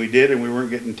everything we did and we weren't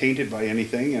getting tainted by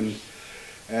anything,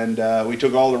 and we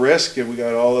took all the risk, and we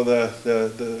got all of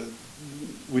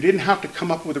we didn't have to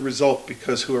come up with a result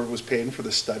because whoever was paying for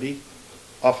the study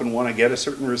often want to get a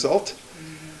certain result.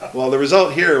 Well, the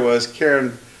result here was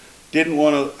Karen didn't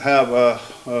want to have a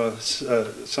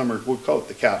summer, we'll call it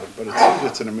the cabin, but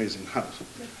it's an amazing house.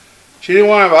 She didn't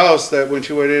want to have a house that when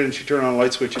she went in and she turned on a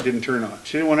light switch, it didn't turn on.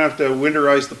 She didn't want to have to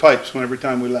winterize the pipes every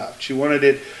time we left. She wanted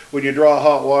it, when you draw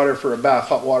hot water for a bath,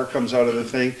 hot water comes out of the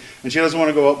thing, and she doesn't want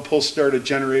to go out and pull start a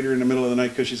generator in the middle of the night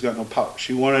because she's got no power.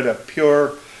 She wanted a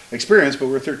pure experience, but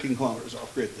we're 13 kilometers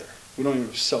off grid there. We don't even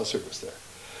have cell service there.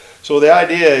 So the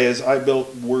idea is I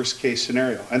built worst case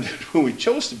scenario. And when we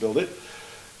chose to build it,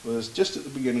 was just at the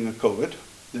beginning of COVID.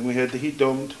 Then we had the heat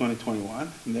dome in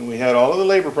 2021, and then we had all of the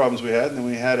labor problems we had, and then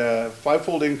we had a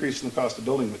 5-fold increase in the cost of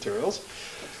building materials.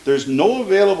 There's no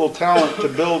available talent to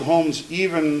build homes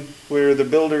even where the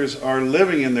builders are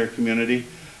living in their community.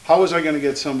 How was I going to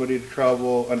get somebody to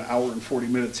travel an hour and 40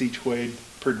 minutes each way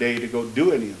per day to go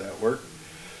do any of that work?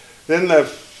 Then the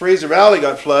Fraser Valley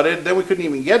got flooded. Then we couldn't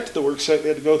even get to the work site. We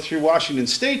had to go through Washington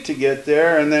State to get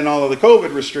there, and then all of the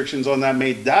COVID restrictions on that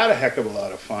made that a heck of a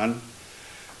lot of fun.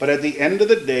 But at the end of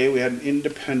the day, we had an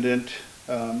independent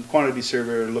quantity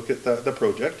surveyor look at the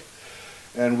project,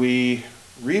 and we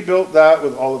rebuilt that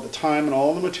with all of the time and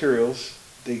all the materials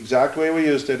the exact way we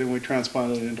used it, and we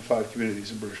transplanted it into 5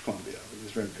 communities in British Columbia. It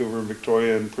was Vancouver and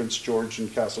Victoria and Prince George and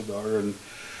Castlegar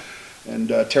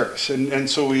and Terrace. And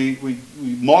so we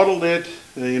modeled it,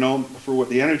 you know, for what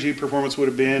the energy performance would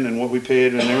have been and what we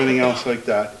paid and everything else like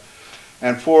that.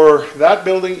 And for that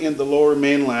building in the Lower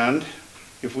Mainland,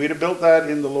 if we'd have built that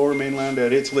in the Lower Mainland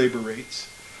at its labor rates,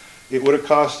 it would have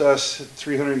cost us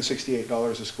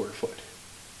 $368 a square foot.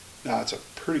 Now, it's a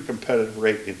pretty competitive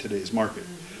rate in today's market.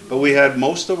 But we had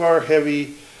most of our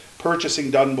heavy purchasing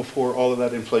done before all of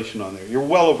that inflation on there. You're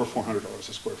well over $400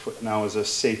 a square foot now as a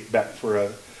safe bet for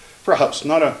a house,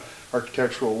 not a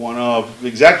architectural one of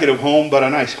executive home, but a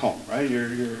nice home, right?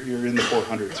 You're in the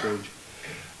 400s range.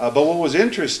 But what was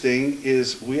interesting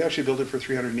is we actually built it for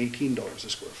 $318 a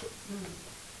square foot.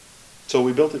 So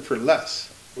we built it for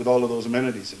less with all of those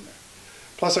amenities in there.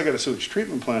 Plus I got a sewage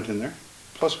treatment plant in there.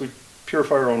 Plus we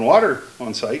purify our own water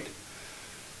on site.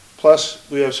 Plus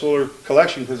we have solar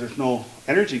collection because there's no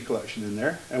energy collection in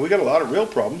there. And we got a lot of real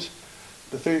problems.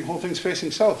 The whole thing's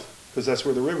facing south because that's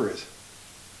where the river is.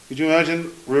 Could you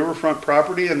imagine riverfront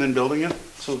property and then building it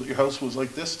so that your house was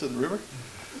like this to the river?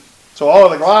 So all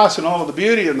of the glass and all of the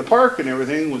beauty in the park and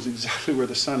everything was exactly where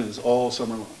the sun is all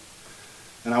summer long.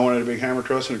 And I wanted a big hammer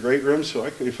truss and a great room, so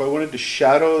if I wanted to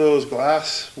shadow those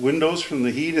glass windows from the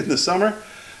heat in the summer,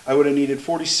 I would have needed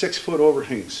 46-foot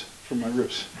overhangs from my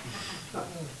roofs.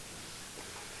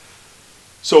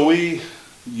 So we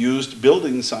used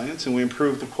building science, and we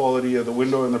improved the quality of the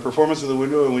window and the performance of the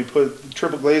window, and we put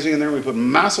triple glazing in there, and we put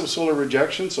massive solar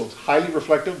rejection, so it's highly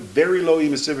reflective, very low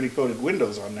emissivity coated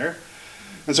windows on there.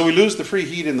 And so we lose the free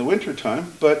heat in the winter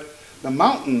time, but the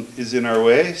mountain is in our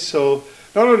way, so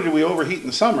not only do we overheat in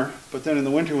the summer, but then in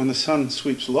the winter when the sun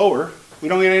sweeps lower, we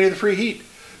don't get any of the free heat.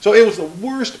 So it was the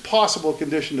worst possible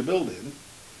condition to build in.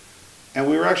 And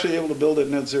we were actually able to build it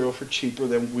net zero for cheaper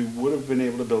than we would have been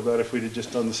able to build that if we'd have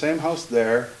just done the same house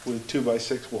there with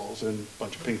 2x6 walls and a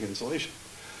bunch of pink insulation.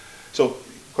 So,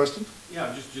 question? Yeah,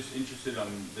 I'm just interested on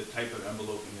the type of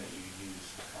enveloping that you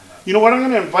use on that. You know what, I'm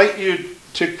going to invite you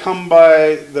to come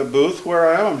by the booth where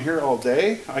I am. I'm here all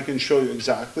day. I can show you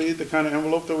exactly the kind of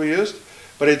envelope that we used,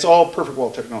 but it's all perfect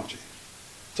wall technology.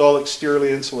 It's all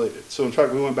exteriorly insulated. So in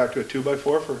fact, we went back to a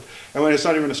 2x4 and when it's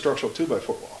not even a structural 2x4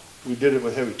 wall. We did it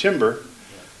with heavy timber,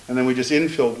 and then we just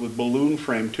infilled with balloon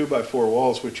frame 2x4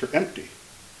 walls, which are empty.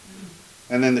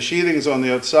 And then the sheathing's on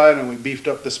the outside, and we beefed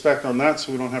up the spec on that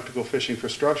so we don't have to go fishing for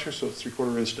structure, so it's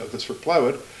 3/4 inch Douglas for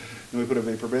plywood. And we put a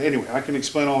vapor bed. Anyway, I can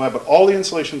explain all that, but all the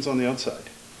insulation's on the outside.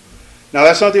 Now,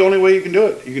 that's not the only way you can do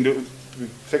it. You can do it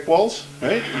with thick walls,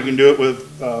 right? You can do it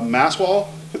with mass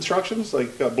wall constructions,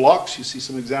 like blocks. You see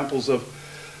some examples of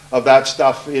that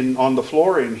stuff on the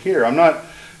floor in here. I'm not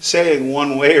saying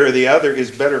one way or the other is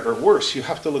better or worse. You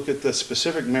have to look at the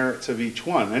specific merits of each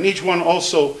one. And each one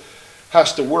also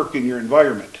has to work in your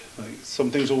environment. Like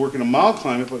some things will work in a mild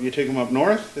climate, but you take them up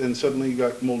north and suddenly you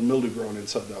got mold and mildew growing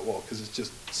inside that wall because it's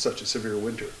just such a severe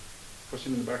winter.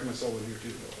 Question in the back of my cell one here too.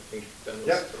 I think Ben was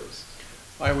Yeah. first.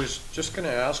 I was just going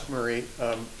to ask Murray,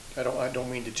 I don't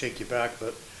mean to take you back,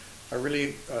 but I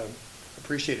really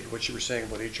appreciated what you were saying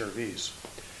about HRVs.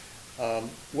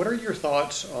 What are your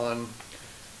thoughts on,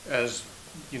 as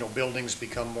you know, buildings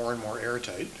become more and more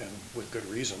airtight, and with good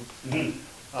reason,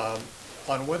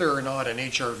 on whether or not an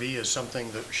HRV is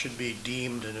something that should be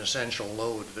deemed an essential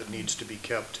load that needs to be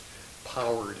kept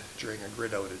powered during a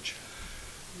grid outage?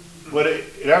 But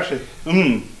it actually,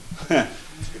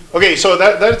 okay, so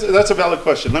that's a valid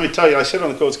question. Let me tell you, I sit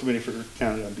on the codes committee for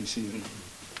Canada and BC, and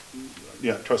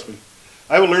yeah, trust me,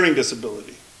 I have a learning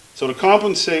disability. So to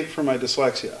compensate for my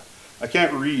dyslexia, I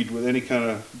can't read with any kind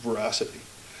of veracity.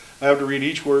 I have to read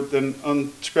each word, then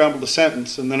unscramble the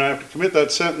sentence, and then I have to commit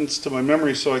that sentence to my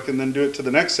memory so I can then do it to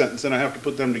the next sentence, and I have to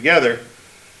put them together.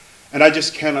 And I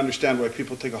just can't understand why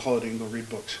people take a holiday and go read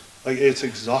books. Like, it's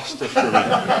exhaustive for me.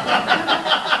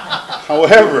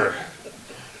 However,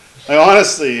 I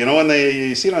honestly, you know, when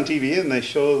you see it on TV and they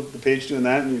show the page doing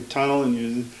that and you tunnel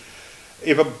and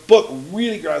if a book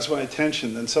really grabs my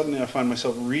attention, then suddenly I find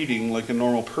myself reading like a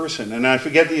normal person and I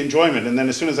forget the enjoyment, and then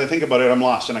as soon as I think about it, I'm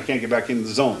lost and I can't get back into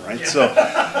the zone, right? Yeah.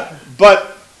 So,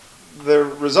 but the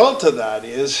result of that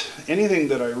is anything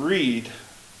that I read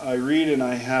and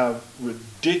I have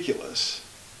ridiculous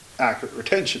accurate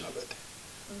retention of it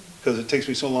because it takes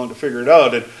me so long to figure it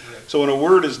out. And so when a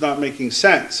word is not making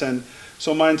sense, and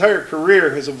so my entire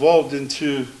career has evolved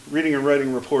into reading and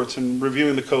writing reports and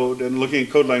reviewing the code and looking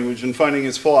at code language and finding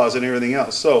its flaws and everything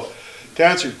else. So to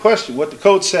answer your question, what the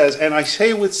code says, and I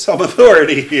say with some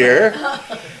authority here,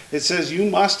 it says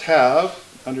you must have,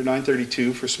 under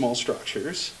 932 for small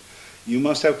structures, you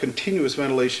must have continuous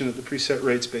ventilation at the preset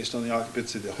rates based on the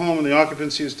occupancy of the home, and the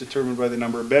occupancy is determined by the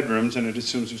number of bedrooms, and it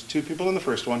assumes there's 2 people in the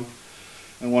first one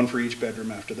and 1 for each bedroom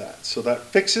after that. So that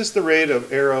fixes the rate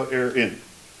of air out, air in.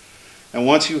 And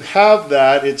once you have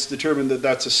that, it's determined that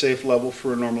that's a safe level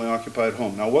for a normally occupied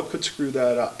home. Now, what could screw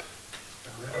that up?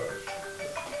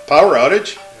 Power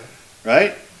outage,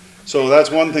 right? So that's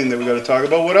one thing that we got to talk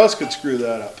about. What else could screw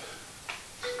that up?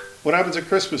 What happens at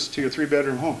Christmas to your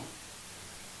 3-bedroom home?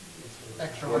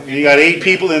 And you got 8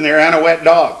 people in there and a wet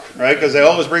dog, right? Because they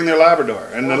always bring their Labrador,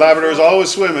 and the Labrador is always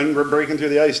swimming, breaking through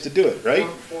the ice to do it, right?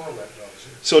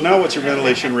 So now what's your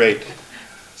ventilation rate?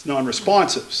 It's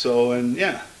non-responsive. So, and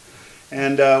yeah.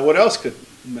 And what else could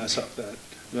mess up that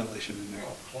ventilation in there?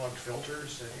 Clogged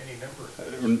filters, any number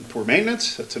of Poor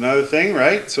maintenance, that's another thing,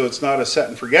 right? So it's not a set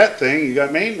and forget thing, you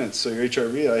got maintenance. So your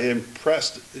HRV, I am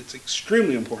impressed, it's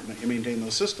extremely important that you maintain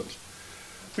those systems,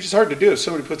 which is hard to do if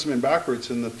somebody puts them in backwards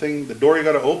and the door you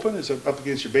got to open is up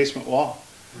against your basement wall,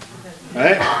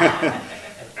 right?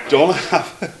 Don't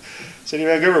have. City of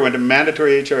Vancouver went to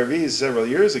mandatory HRVs several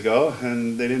years ago,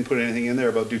 and they didn't put anything in there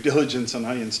about due diligence on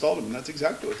how you installed them, and that's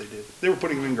exactly what they did. They were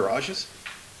putting them in garages.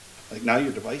 Like, now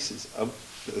your device is out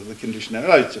of the condition.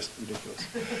 It's just ridiculous.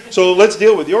 So let's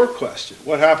deal with your question.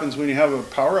 What happens when you have a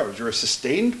power outage or a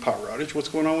sustained power outage? What's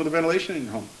going on with the ventilation in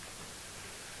your home?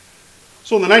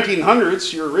 So in the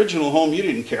 1900s, your original home, you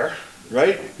didn't care,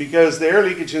 right? Because the air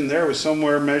leakage in there was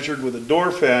somewhere measured with a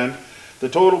door fan. The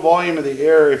total volume of the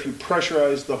air, if you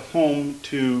pressurize the home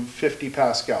to 50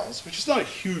 pascals, which is not a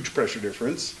huge pressure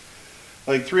difference,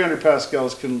 like 300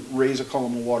 pascals can raise a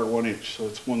column of water 1 inch. So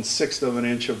it's 1/6 of an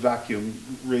inch of vacuum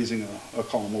raising a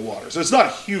column of water. So it's not a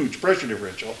huge pressure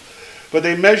differential, but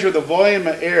they measure the volume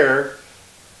of air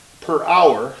per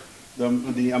hour,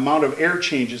 the amount of air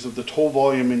changes of the total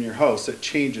volume in your house that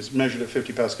changes, measured at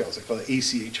 50 pascals. They call it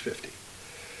ACH 50.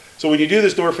 So when you do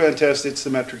this door fan test, it's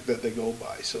the metric that they go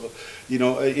by. So, you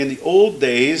know, in the old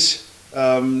days,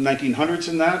 1900s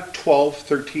and that, 12,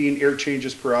 13 air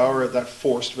changes per hour at that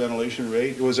forced ventilation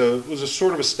rate. It was a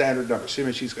sort of a standard number.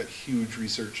 CMHC's got huge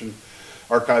research and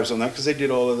archives on that because they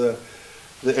did all of the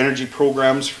energy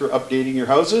programs for updating your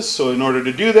houses. So in order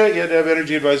to do that, you had to have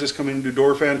energy advisors come in and do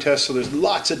door fan tests. So there's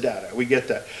lots of data. We get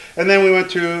that. And then we went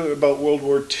through about World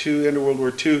War II, end of World War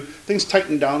II. Things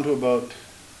tightened down to about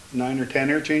 9 or 10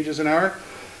 air changes an hour.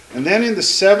 And then in the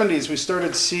 70s, we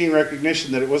started seeing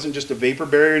recognition that it wasn't just a vapor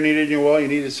barrier needed in your wall, you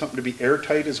needed something to be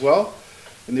airtight as well.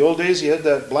 In the old days, you had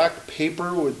that black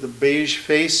paper with the beige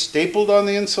face stapled on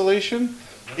the insulation.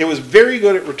 It was very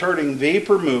good at retarding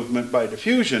vapor movement by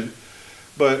diffusion,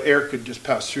 but air could just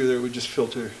pass through there. It would just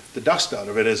filter the dust out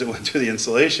of it as it went through the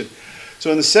insulation. So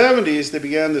in the 70s, they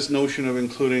began this notion of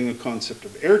including a concept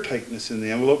of airtightness in the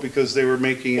envelope because they were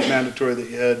making it mandatory that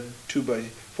you had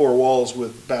 2x4 walls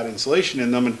with bad insulation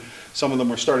in them, and some of them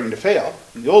were starting to fail.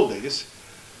 In the old days,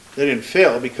 they didn't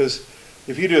fail because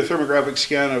if you do a thermographic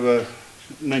scan of a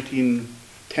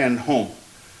 1910 home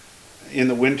in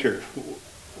the winter,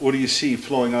 what do you see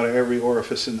flowing out of every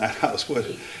orifice in that house? What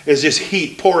is just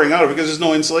heat pouring out of it because there's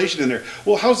no insulation in there?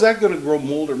 Well, how's that going to grow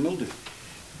mold or mildew?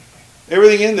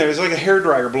 Everything in there is like a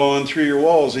hairdryer blowing through your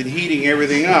walls and heating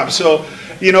everything up. So,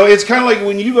 you know, it's kind of like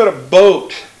when you got a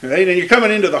boat, right, and you're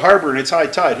coming into the harbor and it's high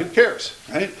tide, who cares,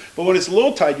 right? But when it's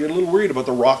low tide, you're a little worried about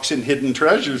the rocks and hidden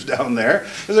treasures down there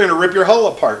because they're going to rip your hull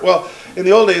apart. Well, in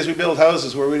the old days, we built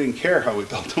houses where we didn't care how we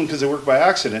built them because they worked by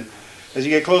accident. As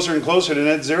you get closer and closer to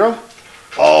net zero,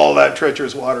 all that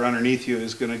treacherous water underneath you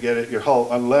is going to get at your hull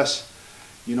unless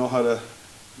you know how to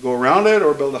go around it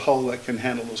or build a hull that can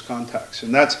handle those contacts.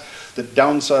 And that's the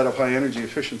downside of high energy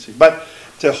efficiency. But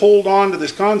to hold on to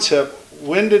this concept,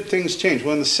 when did things change?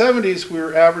 Well, in the 70s, we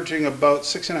were averaging about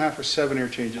 6.5 or 7 air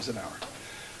changes an hour.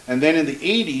 And then in the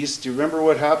 80s, do you remember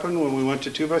what happened when we went to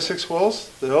 2x6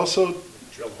 walls? They also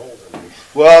Drilled holes in it.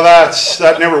 well,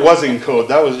 that never was in code.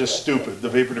 That was just stupid, the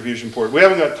vapor diffusion port. We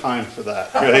haven't got time for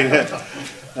that, right?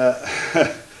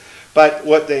 But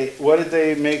what did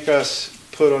they make us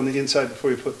put on the inside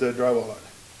before you put the drywall on?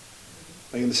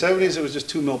 Like in the 70s, it was just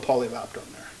 2 mil polyvapped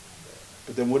on there.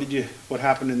 But then what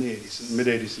happened in the 80s,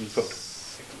 mid-80s in the code?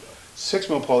 6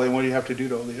 mil poly, and what do you have to do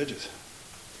to all the edges?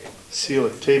 Seal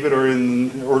it, tape it,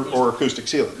 or acoustic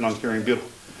seal it, non-carrying butyl.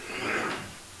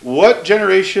 What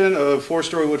generation of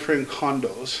 4-story wood frame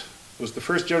condos was the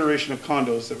first generation of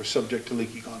condos that were subject to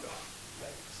leaky condo?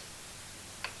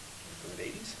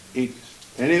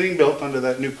 80s. Anything built under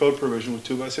that new code provision with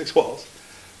 2x6 walls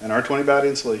and R20 bad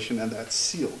insulation and that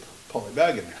sealed poly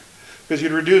bag in there. Because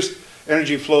you'd reduced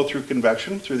energy flow through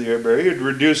convection, through the air barrier. You'd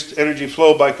reduced energy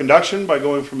flow by conduction by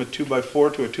going from a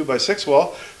 2x4 to a 2x6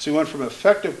 wall. So you went from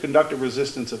effective conductive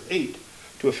resistance of 8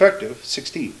 to effective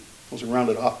 16. Those are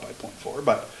rounded off by 0.4,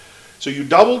 but so you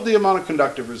doubled the amount of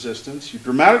conductive resistance, you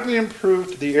dramatically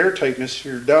improved the air tightness,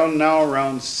 you're down now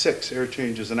around 6 air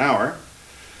changes an hour.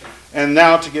 And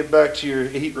now to get back to your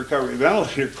heat recovery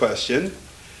ventilator question,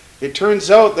 it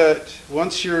turns out that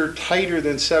once you're tighter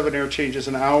than 7 air changes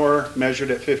an hour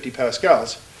measured at 50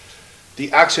 pascals,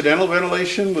 the accidental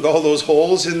ventilation with all those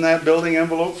holes in that building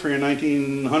envelope for your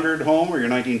 1900 home or your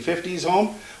 1950s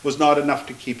home was not enough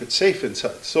to keep it safe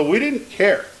inside. So we didn't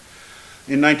care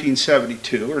in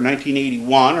 1972 or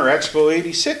 1981 or Expo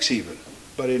 86 even.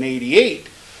 But in 88,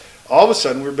 all of a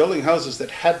sudden we're building houses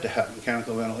that had to have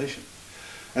mechanical ventilation.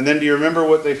 And then do you remember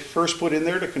what they first put in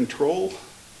there to control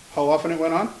how often it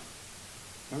went on?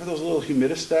 Remember those little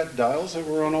humidistat dials that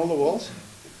were on all the walls?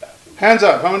 Hands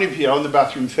up, how many of you on the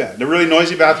bathroom fan? The really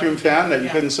noisy bathroom fan that you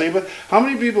couldn't sleep with? How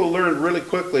many people learned really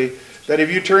quickly that if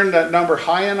you turned that number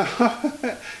high enough,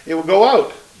 it would go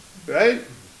out, right?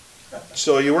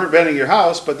 So you weren't venting your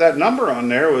house, but that number on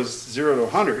there was 0 to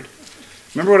 100.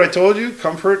 Remember what I told you?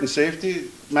 Comfort and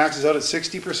safety maxes out at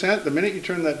 60%. The minute you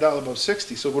turn that dial above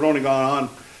 60, so it would only gone on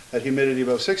at humidity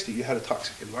above 60, you had a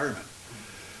toxic environment.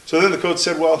 So then the code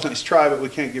said, well, nice try, but we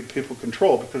can't give people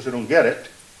control because they don't get it.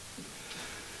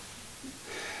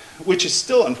 Which is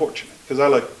still unfortunate, because I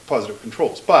like positive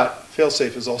controls, but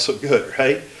fail-safe is also good,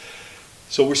 right?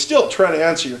 So we're still trying to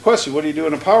answer your question. What do you do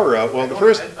in a power out? Well, I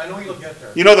know you'll get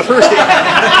there. You know, the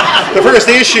first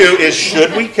issue is,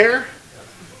 should we care?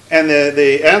 And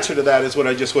the answer to that is what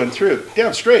I just went through.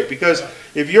 Damn straight, because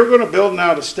if you're going to build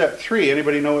now to step 3,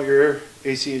 anybody know what your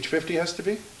ACH 50 has to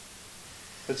be?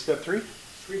 That's step 3?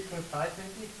 3.5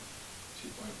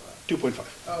 maybe? 2.5.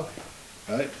 Oh.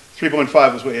 Right?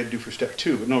 3.5 was what you had to do for step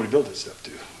 2, but nobody built it step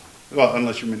 2. Well,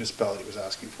 unless your municipality was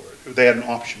asking for it. They had an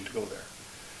option to go there.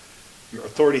 Your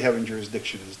authority having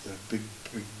jurisdiction is the big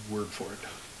word for it.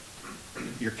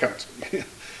 Your council.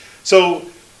 So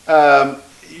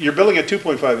you're building at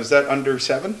 2.5, is that under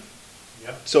 7?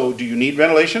 Yeah. So do you need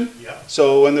ventilation? Yeah.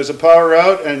 So when there's a power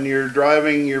out and you're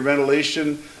driving your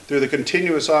ventilation through the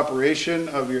continuous operation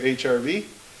of your HRV,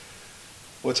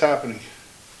 what's happening?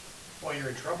 Well, you're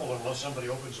in trouble unless somebody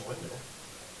opens a window.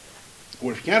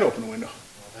 What if you can't open a window?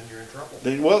 Well, then you're in trouble.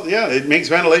 Then, well, yeah, it makes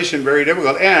ventilation very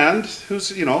difficult. And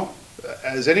who's, you know,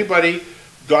 has anybody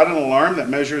got an alarm that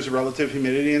measures the relative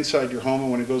humidity inside your home,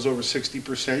 and when it goes over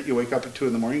 60%, you wake up at 2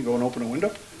 in the morning, go and open a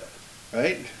window?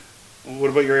 Right?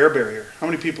 What about your air barrier? How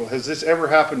many people, has this ever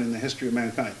happened in the history of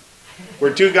mankind?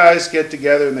 Where two guys get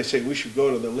together and they say, we should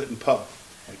go to the Lytton pub.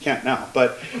 I can't now,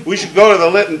 but we should go to the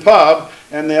Lytton pub,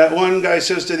 and the one guy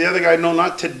says to the other guy, no,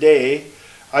 not today.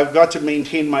 I've got to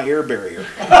maintain my air barrier.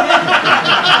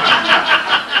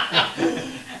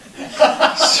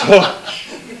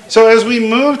 So as we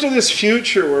move to this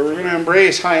future where we're going to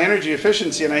embrace high energy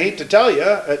efficiency, and I hate to tell you,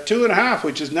 at 2.5,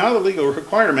 which is now the legal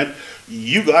requirement,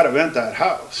 you got to vent that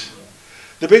house.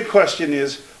 The big question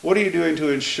is, what are you doing to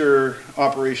ensure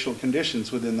operational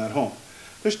conditions within that home?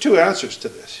 There's 2 answers to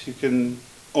this. You can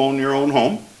own your own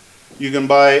home. You can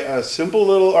buy a simple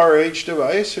little RH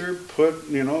device, or put,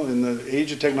 you know, in the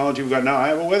age of technology we've got now, I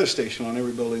have a weather station on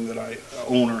every building that I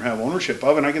own or have ownership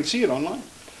of, and I can see it online.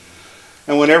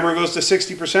 And whenever it goes to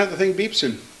 60%, the thing beeps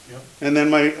in. Yep. And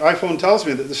then my iPhone tells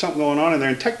me that there's something going on in there,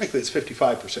 and technically it's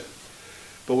 55%.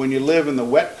 But when you live in the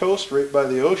wet coast, right by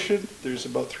the ocean, there's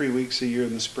about 3 weeks a year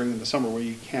in the spring and the summer where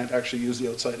you can't actually use the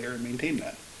outside air and maintain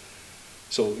that.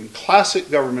 So in classic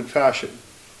government fashion,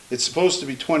 it's supposed to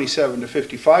be 27 to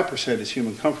 55% is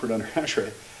human comfort under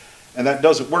ASHRAE. And that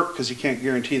doesn't work because you can't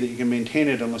guarantee that you can maintain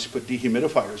it unless you put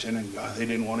dehumidifiers in. And they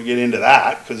didn't want to get into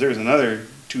that because there's another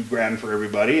 $2,000 for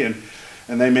everybody. And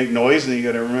they make noise, and you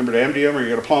got to remember to empty them, or you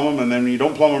got to plumb them, and then when you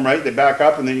don't plumb them right, they back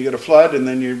up, and then you get a flood, and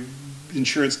then your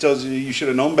insurance tells you you should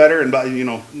have known better, and you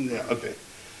know, yeah, okay.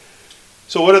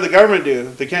 So what did the government do?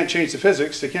 They can't change the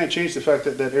physics. They can't change the fact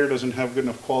that that air doesn't have good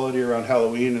enough quality around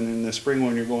Halloween and in the spring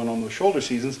when you're going on those shoulder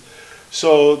seasons.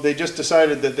 So they just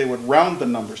decided that they would round the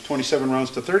numbers, 27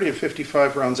 rounds to 30, and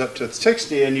 55 rounds up to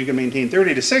 60, and you can maintain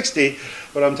 30 to 60.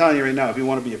 But I'm telling you right now, if you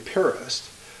want to be a purist,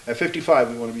 at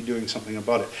 55, we want to be doing something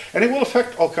about it. And it will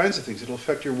affect all kinds of things. It'll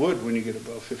affect your wood when you get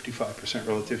above 55%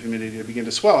 relative humidity to begin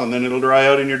to swell. And then it'll dry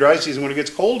out in your dry season when it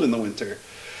gets cold in the winter.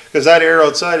 Because that air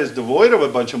outside is devoid of a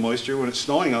bunch of moisture. When it's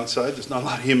snowing outside, there's not a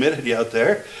lot of humidity out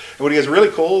there. And when it gets really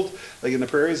cold, like in the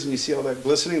prairies, and you see all that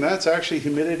glistening, that's actually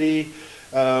humidity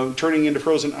turning into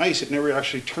frozen ice. It never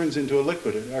actually turns into a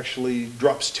liquid. It actually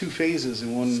drops 2 phases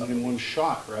in one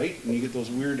shot, right? And you get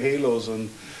those weird halos on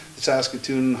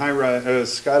Saskatoon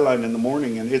skyline in the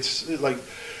morning, and it's like,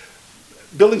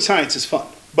 building science is fun,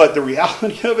 but the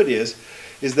reality of it is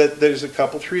that there's a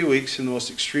couple, 3 weeks in the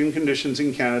most extreme conditions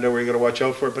in Canada where you got to watch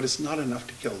out for it, but it's not enough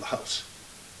to kill the house,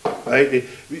 right?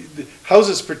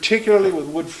 Houses, particularly with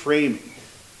wood framing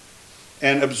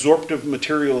and absorptive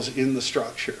materials in the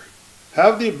structure,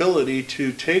 have the ability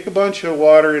to take a bunch of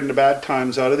water in the bad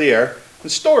times out of the air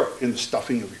and store it in the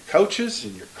stuffing of your couches,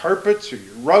 in your carpets, or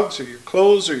your rugs, or your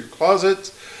clothes, or your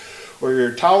closets, or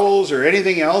your towels, or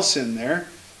anything else in there,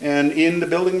 and in the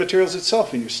building materials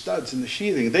itself, in your studs, in the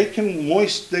sheathing. They can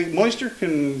moisture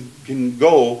can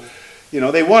go, you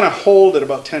know, they want to hold at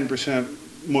about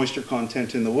 10% moisture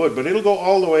content in the wood, but it'll go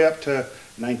all the way up to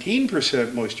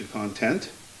 19% moisture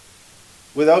content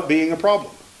without being a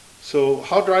problem. So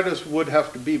how dry does wood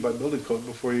have to be by building code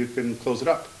before you can close it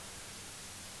up?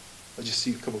 I just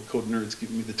see a couple of code nerds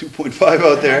giving me the 2.5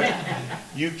 out there.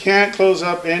 You can't close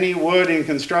up any wood in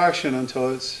construction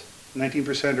until it's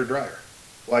 19% or drier.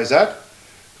 Why is that?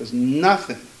 Because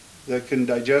nothing that can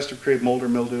digest or create mold or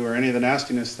mildew or any of the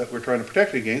nastiness that we're trying to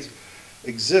protect against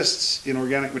exists in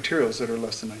organic materials that are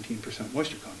less than 19%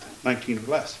 moisture content, 19 or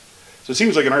less. So it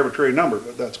seems like an arbitrary number,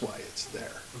 but that's why it's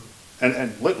there.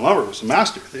 And Lytton Lumber was a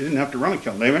master. They didn't have to run a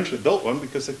kiln. They eventually built one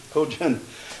because the cogen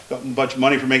got a bunch of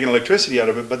money for making electricity out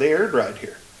of it, but they air dried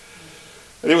here.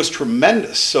 And it was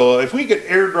tremendous. So if we get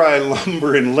air dry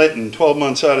lumber in Lytton 12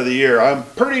 months out of the year, I'm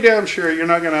pretty damn sure you're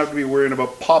not going to have to be worrying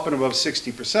about popping above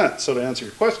 60%. So to answer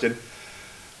your question,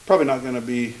 probably not going to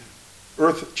be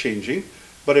earth changing,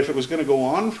 but if it was going to go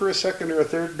on for a second or a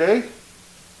third day,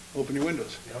 open your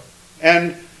windows. Yep.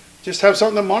 And just have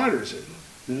something that monitors it.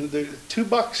 You know, they're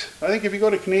 $2. I think if you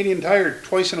go to Canadian Tire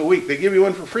twice in a week, they give you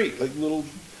one for free, like little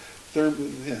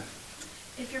yeah.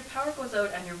 If your power goes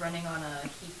out and you're running on a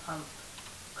heat pump,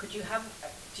 do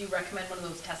you recommend one of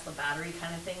those Tesla battery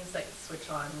kind of things that switch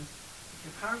on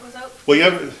your power goes out? Well,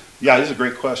 yeah, this is a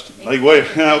great question. Like, wait,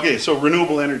 okay, so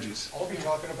renewable energies. I'll be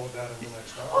talking about that in the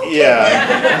next hour.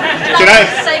 Yeah. Can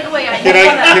Segue.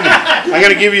 I'm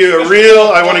going to give you a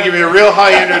real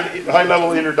high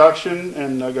level introduction,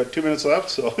 and I've got 2 minutes left,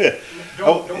 so yeah.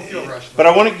 Don't feel rushed. But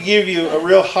I want to give you a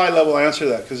real high level answer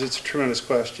to that because it's a tremendous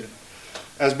question.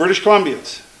 As British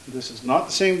Columbians, this is not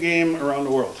the same game around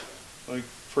the world. Like,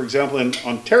 for example, in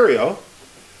Ontario,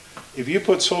 if you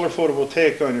put solar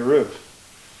photovoltaic on your roof,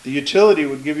 the utility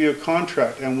would give you a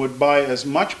contract and would buy as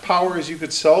much power as you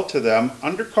could sell to them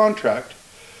under contract.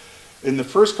 In the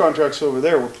first contracts over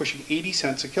there, we're pushing 80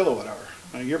 cents a kilowatt hour.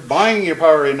 Now, you're buying your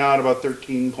power right now at about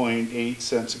 13.8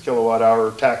 cents a kilowatt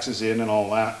hour, taxes in and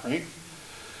all that, right?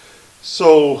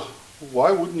 So why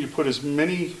wouldn't you put as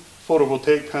many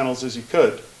photovoltaic panels as you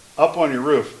could up on your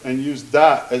roof and use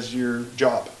that as your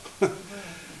job?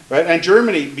 Right? And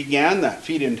Germany began that,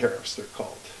 feed-in tariffs, they're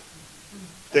called.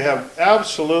 They have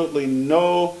absolutely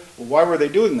no, why were they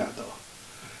doing that though?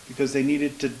 Because they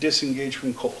needed to disengage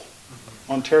from coal.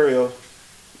 Ontario,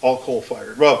 all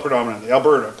coal-fired, well, predominantly.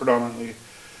 Alberta, predominantly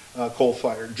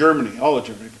coal-fired. Germany, all of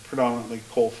Germany, predominantly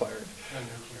coal-fired. And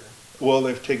nuclear. Well,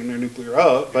 they've taken their nuclear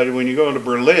out, but when you go into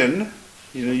Berlin,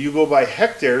 you know, you go by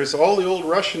hectares. All the old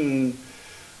Russian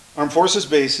armed forces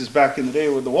bases back in the day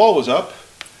when the wall was up,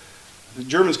 the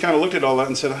Germans kind of looked at all that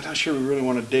and said, I'm not sure we really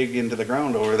want to dig into the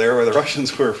ground over there where the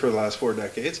Russians were for the last 4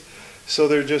 decades. So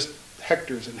they're just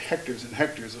hectares and hectares and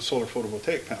hectares of solar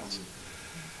photovoltaic panels.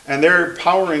 And they're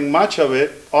powering much of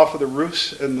it off of the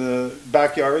roofs and the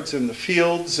backyards and the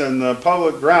fields and the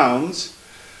public grounds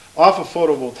off of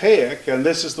photovoltaic. And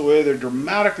this is the way they're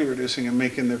dramatically reducing and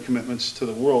making their commitments to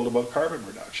the world about carbon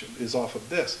reduction, is off of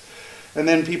this. And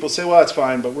then people say, well, that's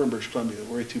fine, but we're in British Columbia.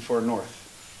 We're way too far north.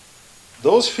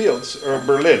 Those fields are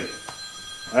Berlin,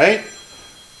 right?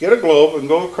 Get a globe and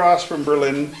go across from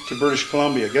Berlin to British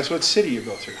Columbia. Guess what city you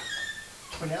go through?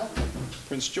 Quesnel?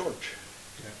 Prince George.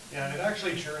 Yeah, and it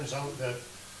actually turns out that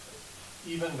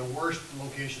even the worst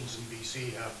locations in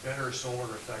BC have better solar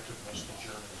effectiveness than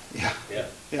Germany.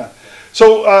 Yeah.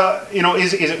 So, you know,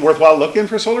 is it worthwhile looking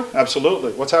for solar?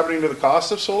 Absolutely. What's happening to the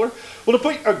cost of solar? Well, to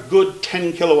put a good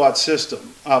 10 kilowatt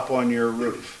system up on your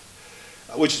roof,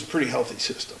 which is a pretty healthy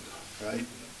system, right?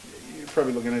 You're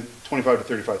probably looking at 25 to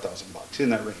 35,000 bucks, in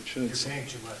that range. You're paying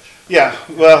too much. Yeah,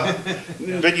 well,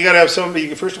 but you got to have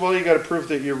somebody. First of all, you got to prove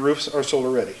that your roofs are solar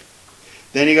ready.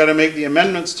 Then you got to make the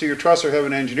amendments to your truss or have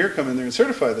an engineer come in there and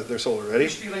certify that they're solar ready. Are you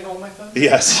stealing all my thunder?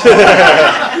 Yes.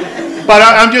 But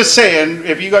I'm just saying,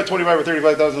 if you got $25,000 or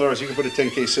 $35,000, you can put a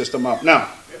 10K system up. Now,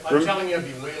 I'm telling you,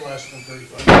 it'd be way less than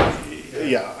 35,000.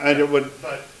 yeah, and it would.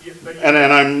 But And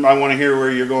then I want to hear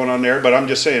where you're going on there, but I'm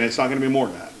just saying it's not going to be more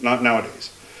than that, not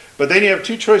nowadays. But then you have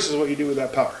 2 choices what you do with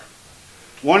that power.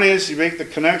 One is you make the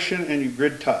connection and you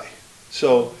grid tie.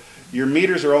 So your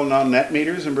meters are all non-net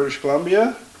meters in British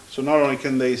Columbia. So not only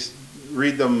can they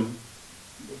read them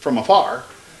from afar,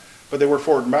 but they work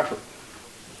forward and backward.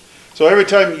 So every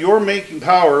time you're making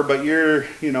power, but you're,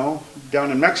 you know,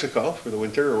 down in Mexico for the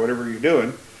winter or whatever you're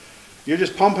doing, you're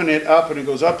just pumping it up and it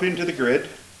goes up into the grid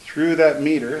through that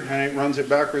meter and it runs it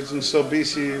backwards. And so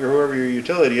BC or whoever your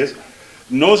utility is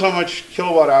knows how much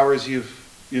kilowatt hours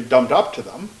you've dumped up to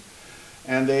them,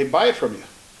 and they buy it from you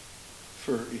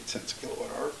for 8 cents a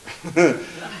kilowatt hour.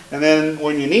 And then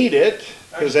when you need it,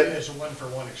 actually, it's a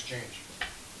 1-for-1 exchange.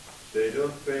 They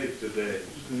don't pay today.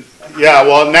 yeah,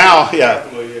 well now, yeah.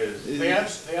 Couple of years. They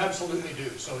absolutely do.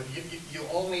 So you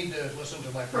all need to listen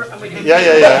to my presentation.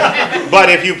 Yeah. But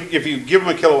if you give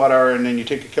them a kilowatt hour and then you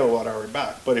take a kilowatt hour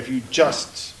back, but if you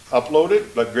just upload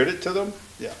it, like grid it to them,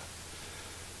 yeah.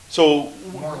 So,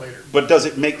 More later. but does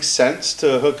it make sense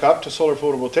to hook up to solar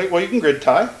photovoltaic? Well, you can grid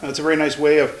tie. That's a very nice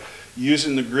way of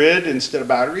using the grid instead of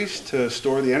batteries to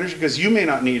store the energy, because you may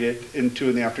not need it in 2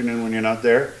 in the afternoon when you're not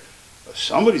there.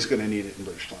 Somebody's going to need it in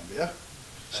British Columbia.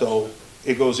 So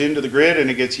it goes into the grid and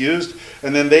it gets used,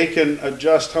 and then they can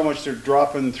adjust how much they're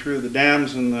dropping through the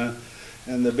dams and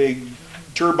the big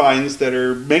turbines that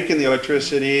are making the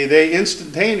electricity. They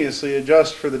instantaneously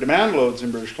adjust for the demand loads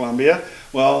in British Columbia.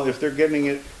 Well, if they're getting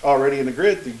it already in the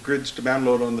grid's demand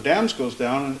load on the dams goes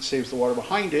down and it saves the water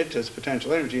behind it as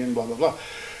potential energy and blah, blah, blah.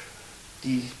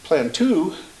 The plan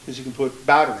 2 is you can put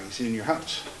batteries in your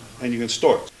house and you can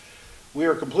store it. We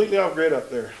are completely off grid up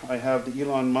there. I have the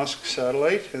Elon Musk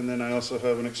satellite, and then I also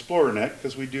have an Explorer net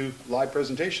because we do live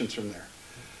presentations from there.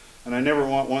 And I never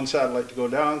want one satellite to go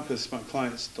down because my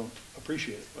clients don't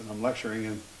appreciate it when I'm lecturing,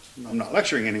 and I'm not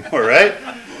lecturing anymore, right?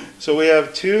 So we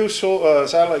have 2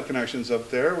 satellite connections up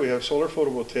there. We have solar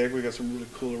photovoltaic. We got some really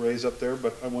cool arrays up there,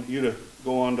 but I want you to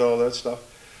go on to all that stuff.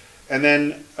 And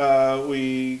then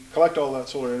we collect all that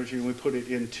solar energy and we put it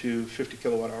into 50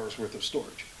 kilowatt hours worth of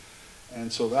storage.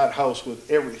 And so that house with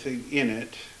everything in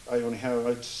it,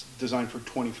 it's designed for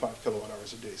 25 kilowatt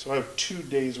hours a day. So I have 2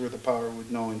 days worth of power with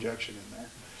no injection in there.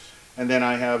 And then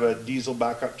I have a diesel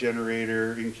backup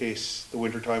generator in case the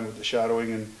wintertime with the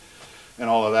shadowing and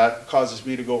all of that causes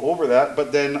me to go over that.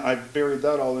 But then I buried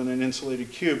that all in an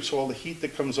insulated cube. So all the heat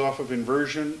that comes off of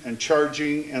inversion and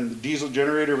charging and the diesel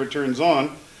generator, if it turns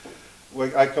on,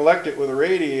 I collect it with a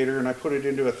radiator and I put it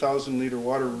into a 1,000-liter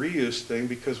water reuse thing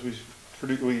because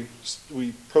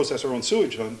we process our own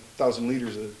sewage on 1,000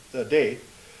 liters a day.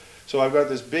 So I've got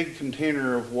this big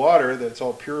container of water that's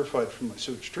all purified from my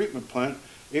sewage treatment plant.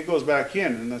 It goes back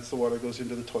in, and that's the water that goes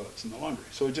into the toilets and the laundry.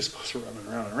 So it just goes around and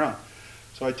around and around.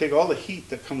 So I take all the heat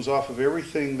that comes off of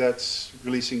everything that's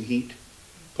releasing heat,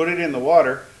 put it in the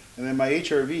water, and then my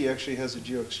HRV actually has a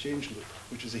geo-exchange loop,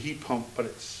 which is a heat pump, but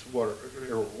it's water,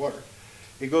 air over water.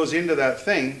 It goes into that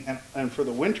thing, and for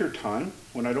the winter time,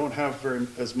 when I don't have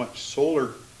as much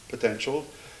solar potential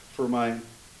for my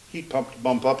heat pump to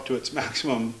bump up to its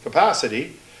maximum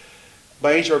capacity,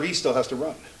 my HRV still has to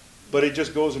run. But it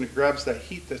just goes and it grabs that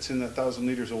heat that's in that 1,000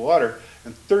 liters of water,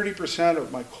 and 30%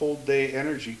 of my cold day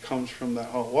energy comes from that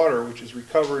hot water, which is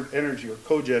recovered energy or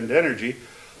cogen energy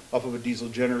off of a diesel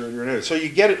generator. And so you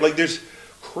get it, like there's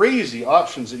crazy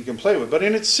options that you can play with, but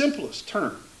in its simplest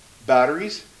term,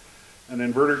 batteries, an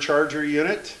inverter charger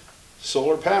unit,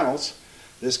 solar panels.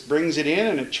 This brings it in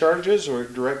and it charges or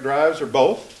direct drives or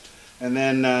both. And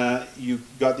then you've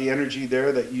got the energy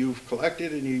there that you've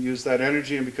collected and you use that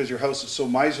energy. And because your house is so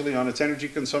miserly on its energy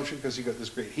consumption, because you've got this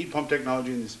great heat pump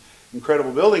technology and this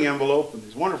incredible building envelope and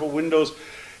these wonderful windows,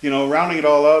 you know, rounding it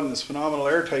all out and this phenomenal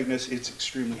air tightness, it's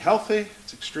extremely healthy,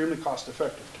 it's extremely cost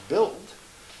effective to build,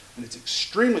 and it's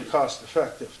extremely cost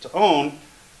effective to own.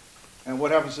 And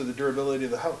what happens to the durability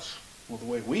of the house? Well, the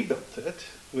way we built it,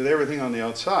 with everything on the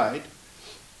outside,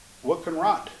 what can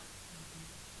rot?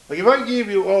 Like if I gave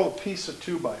you all a piece of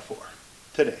 2x4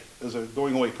 today as a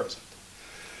going away present,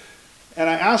 and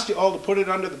I asked you all to put it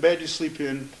under the bed you sleep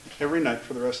in every night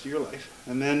for the rest of your life,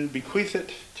 and then bequeath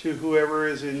it to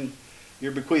whoever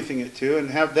you're bequeathing it to, and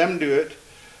have them do it,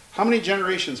 how many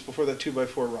generations before that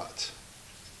 2x4 rots?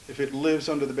 If it lives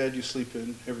under the bed you sleep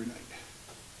in every night.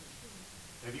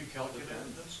 Have you calculated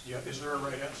this? Yeah, is there a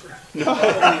right answer? No.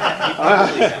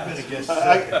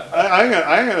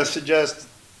 I'm going to suggest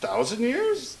 1,000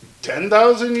 years,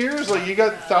 10,000 years. Like you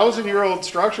got 1,000-year-old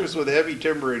structures with heavy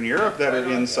timber in Europe that are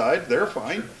inside. They're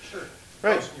fine. Sure.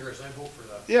 Right. 1,000 years, I vote for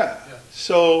that. Yeah.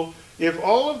 So if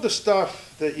all of the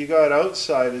stuff that you got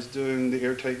outside is doing the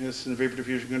air tightness and vapor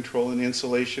diffusion control and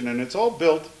insulation, and it's all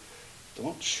built,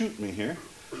 don't shoot me here,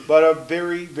 but of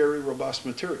very, very robust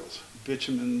materials,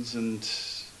 bitumens and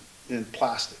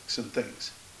plastics and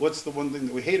things. What's the one thing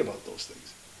that we hate about those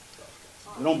things?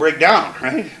 They don't break down,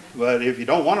 right? But if you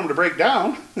don't want them to break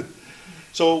down,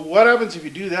 so what happens if you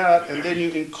do that and then you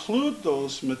include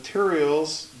those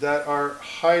materials that are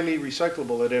highly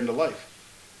recyclable at end of life?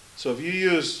 So if you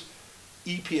use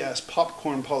EPS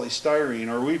popcorn polystyrene,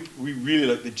 or we really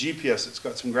like the GPS that's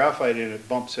got some graphite in it,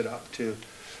 bumps it up to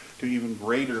even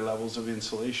greater levels of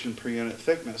insulation per unit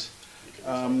thickness.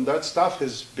 That stuff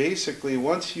is basically,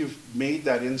 once you've made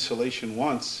that insulation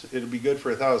once, it'll be good for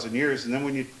 1,000 years. And then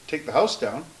when you take the house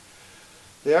down,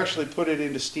 they actually put it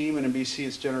into steam, and in BC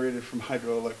it's generated from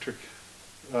hydroelectric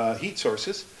heat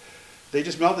sources. They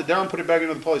just melt it down, put it back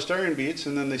into the polystyrene beads,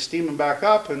 and then they steam them back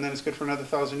up, and then it's good for another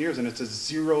 1,000 years. And it's a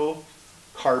zero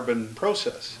carbon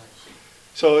process.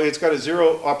 So it's got a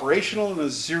zero operational and a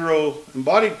zero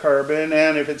embodied carbon,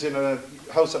 and if it's in a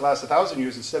house that lasts 1,000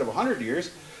 years instead of 100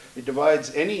 years, it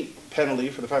divides any penalty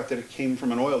for the fact that it came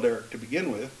from an oil derrick to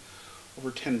begin with over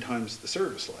 10 times the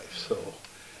service life. So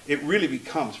it really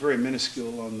becomes very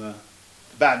minuscule on the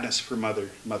badness for Mother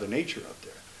Nature out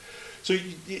there. So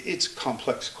it's a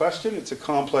complex question, it's a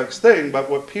complex thing, but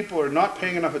what people are not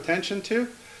paying enough attention to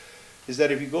is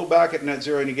that if you go back at net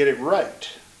zero and you get it right,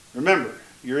 remember,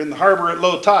 you're in the harbor at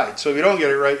low tide, so if you don't get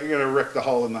it right, you're going to wreck the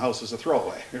hull and the house is a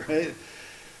throwaway, right?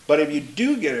 But if you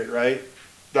do get it right,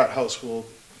 that house will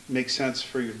make sense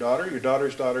for your daughter, your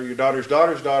daughter's daughter, your daughter's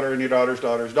daughter's daughter, and your daughter's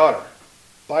daughter's daughter.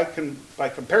 By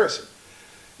comparison,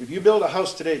 if you build a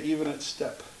house today, even at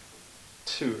step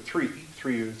 2 or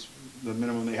 3 is the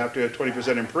minimum they have to have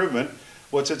 20% improvement,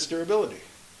 what's its durability?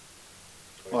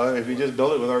 Well, if you just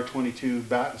build it with R22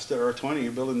 bat instead of R20,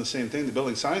 you're building the same thing. The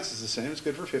building science is the same. It's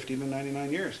good for 50 to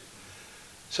 99 years.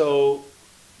 So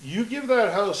you give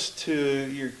that house to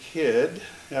your kid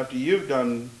after you've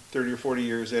done 30 or 40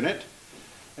 years in it,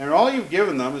 and all you've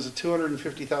given them is a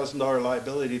 $250,000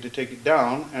 liability to take it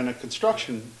down and a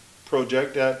construction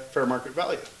project at fair market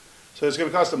value. So it's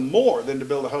gonna cost them more than to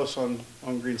build a house on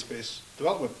green space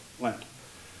development land.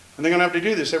 And they're gonna have to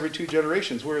do this every 2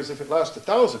 generations, whereas if it lasts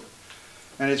 1,000,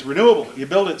 and it's renewable, you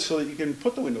build it so that you can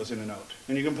put the windows in and out,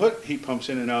 and you can put heat pumps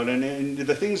in and out, and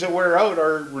the things that wear out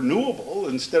are renewable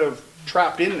instead of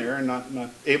trapped in there and not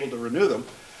able to renew them.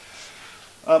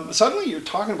 Suddenly you're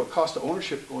talking about cost of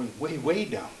ownership going way, way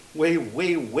down, way,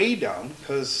 way, way down,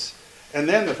 and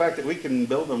then the fact that we can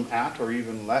build them at or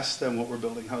even less than what we're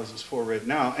building houses for right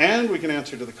now, and we can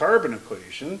answer to the carbon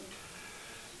equation,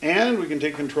 and we can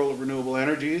take control of renewable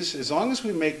energies, as long as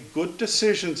we make good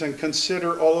decisions and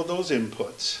consider all of those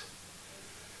inputs.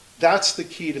 That's the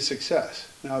key to success.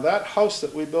 Now that house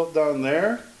that we built down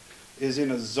there is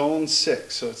in a zone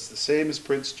 6, so it's the same as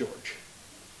Prince George,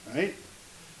 right?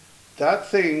 That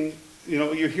thing, you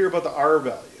know, you hear about the R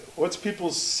value. What's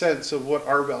people's sense of what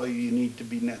R value you need to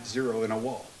be net zero in a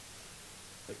wall?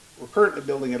 Like, we're currently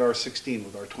building at R16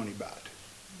 with R20 bat.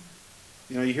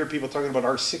 You know, you hear people talking about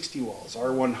R60 walls,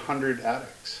 R100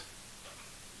 attics.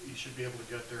 You should be able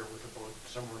to get there with about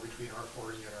somewhere between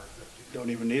R40 and R50. Don't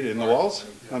even need it in the walls.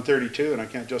 Yeah. I'm 32 and I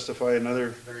can't justify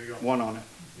another There you go. one on it.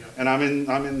 Yeah. And I'm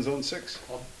in zone 6.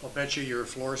 I'll bet you your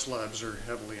floor slabs are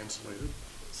heavily insulated.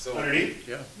 So, Underneath?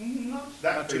 Yeah. Not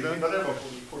that Not too crazy, bad. but they're about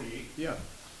 48. Yeah.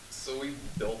 so we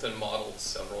built and modeled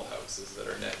several houses that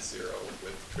are net zero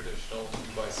with traditional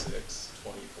 2x6,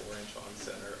 24-inch on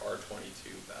center,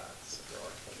 R22 bats, or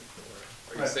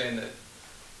R24. Are you Right. saying that,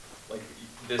 like,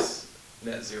 this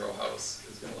net zero house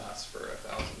is gonna last for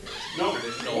 1,000 years? No, it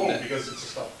Traditional won't net- because it's a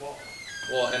stop wall.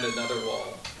 Well, and another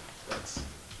wall, that's,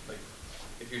 like,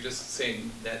 if you're just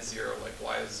saying net zero, like,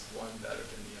 why is one better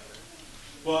than the other?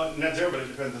 Well, net zero, but it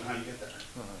depends on how you get there.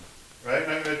 Right?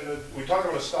 We talk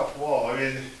about a stuffed wall. I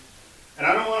mean, and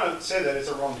I don't want to say that it's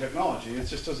a wrong technology. It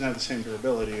just doesn't have the same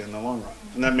durability in the long run.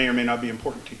 And that may or may not be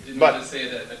important to you. Didn't you But, just say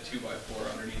that a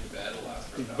 2x4 underneath the bed will last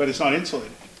for 1,000? but it's not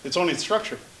insulated. It's only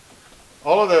structure.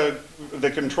 All of the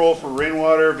control for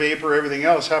rainwater, vapor, everything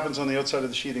else happens on the outside of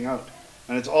the sheathing out.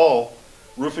 And it's all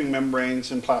roofing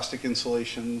membranes and plastic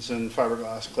insulations and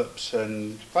fiberglass clips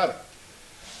and cladding.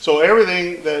 So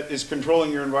everything that is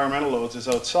controlling your environmental loads is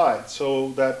outside. So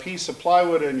that piece of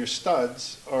plywood and your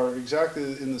studs are exactly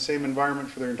in the same environment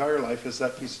for their entire life as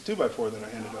that piece of 2x4 that I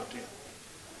handed out to you.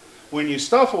 When you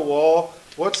stuff a wall,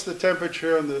 what's the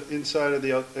temperature on the inside of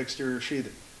the exterior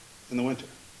sheathing in the winter?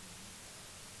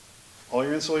 All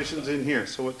your insulation's in here,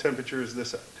 so what temperature is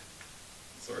this at?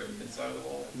 Sorry, inside of the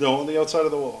wall, No, on the outside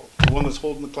of the wall, the one that's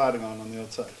holding the cladding on the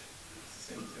outside. it's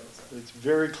the same as the outside. It's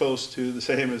very close to the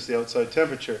same as the outside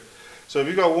temperature. So if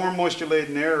you've got warm,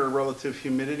 moisture-laden air or relative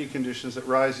humidity conditions that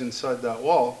rise inside that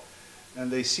wall,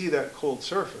 and they see that cold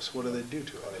surface, what do they do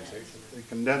to it? They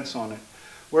condense on it.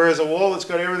 Whereas a wall that's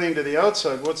got everything to the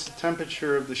outside, what's the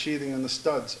temperature of the sheathing and the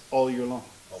studs all year long?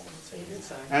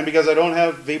 And because I don't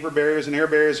have vapor barriers and air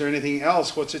barriers or anything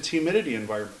else, what's its humidity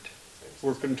environment?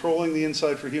 We're controlling the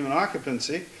inside for human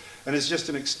occupancy, and it's just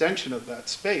an extension of that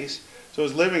space. So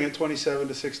it's living at 27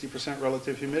 to 60%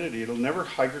 relative humidity. It'll never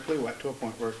hygrically wet to a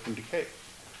point where it can decay.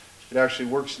 It actually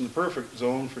works in the perfect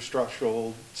zone for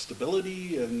structural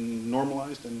stability and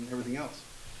normalized and everything else.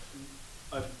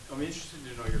 I'm interested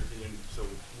to know your opinion. So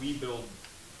we build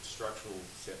structural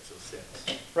sets, so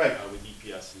sets. Right. With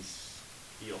EPS and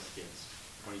steel skids,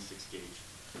 26 gauge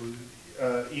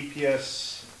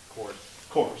EPS cores.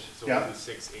 cores, So yeah. we do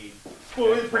 6, 8.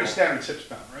 Well, and it's pretty 12. standard SIP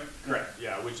span, right? Correct.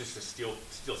 Yeah, with just a steel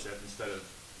set instead of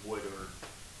wood or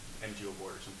MGO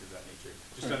board or something of that nature.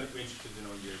 Just Right. interested to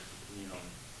know your opinion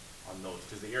on those,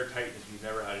 because the air tightness, we've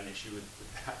never had an issue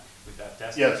with that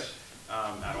testing. Yes.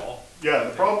 At all. Yeah, the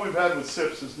problem we've had with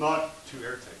SIPs is not, Too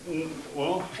airtight.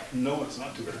 well, no, it's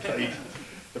not too airtight.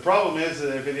 The problem is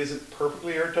that if it isn't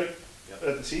perfectly airtight Yep.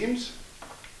 at the seams,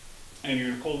 and you're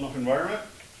in a cold enough environment,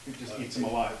 it just eats them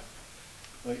alive.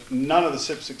 Like, none of the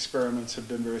SIPs experiments have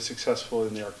been very successful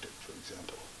in the Arctic, for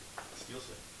example. Steel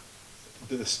set.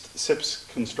 The SIPs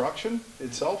construction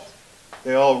itself,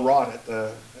 they all rot at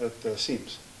the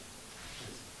seams.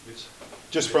 Which,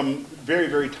 Just from very,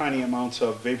 very tiny amounts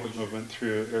of vapor movement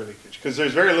through air leakage. Because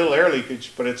there's very little air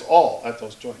leakage, but it's all at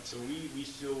those joints. so we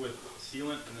seal with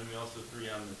sealant, and then we also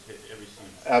 3M the every seam.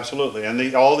 Absolutely,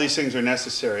 and all these things are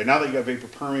necessary. Now that you got vapor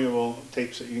permeable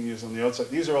tapes that you can use on the outside,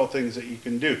 these are all things that you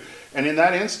can do. And in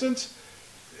that instance,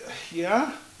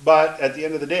 yeah, but at the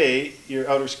end of the day, your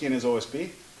outer skin is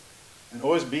OSB. And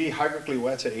OSB hygrically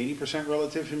wets at 80%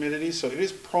 relative humidity, so it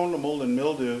is prone to mold and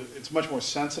mildew. It's much more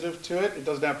sensitive to it. It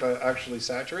doesn't have to actually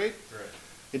saturate.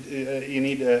 Right.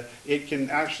 It can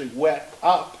actually wet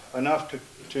up enough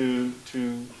to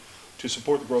to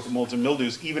support the growth of molds and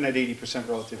mildews, even at 80%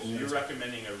 relative So you're humidity.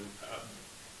 recommending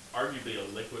arguably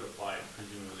a liquid applied,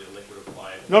 presumably a liquid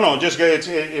applied? No, just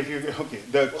if you're, okay,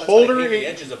 the Well, that's colder, why I hate the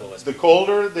edges of OSB. the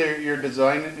colder your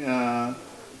design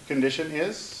condition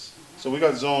is, so we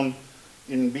got zone,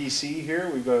 in BC here,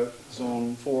 we've got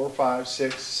zone 4, 5,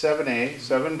 6, 7A,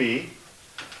 7B,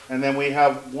 and then we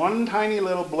have one tiny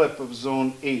little blip of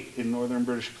zone 8 in northern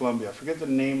British Columbia. I forget the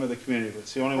name of the community, but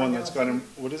it's the only one that's got,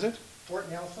 what is it? Fort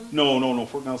Nelson? No,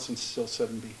 Fort Nelson's still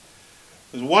 7B.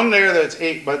 There's one there that's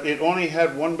 8, but it only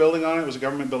had one building on it. It was a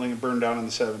government building and burned down in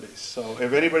the 70s. So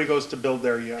if anybody goes to build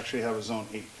there, you actually have a zone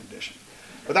 8 condition.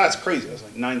 But that's crazy. That's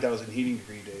like 9,000 heating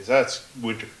degree days. That's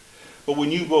winter. But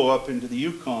when you go up into the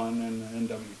Yukon and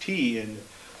NWT and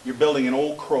you're building in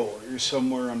Old Crow or you're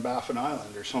somewhere on Baffin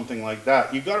Island or something like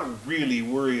that, you got to really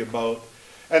worry about,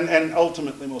 and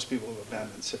ultimately most people have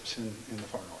abandoned SIPs in the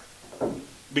far north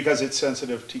because it's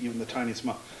sensitive to even the tiniest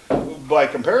amount. By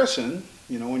comparison,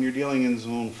 you know, when you're dealing in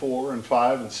zone 4 and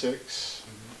 5 and 6,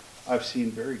 I've seen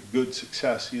very good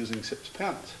success using SIPS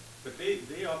panels. But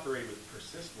they operate with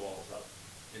persist walls up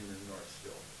in the north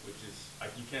still, which is,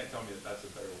 you can't tell me that that's a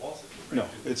better wall system, right?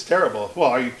 No, it's terrible. Well,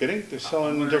 are you kidding? They're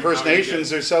selling, wondering to First how you Nations,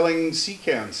 get- they're selling sea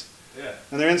cans. Yeah.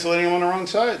 And they're insulating them on the wrong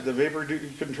side. The vapor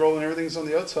control and everything's on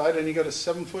the outside, and you got a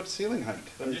 7-foot ceiling height.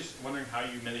 I'm just wondering how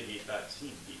you mitigate that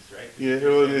seam piece, right? 'Cause Yeah,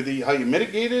 you're saying- how you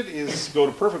mitigate it is go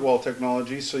to perfect wall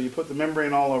technology. So you put the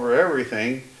membrane all over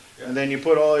everything, and then you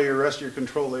put all your rest of your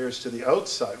control layers to the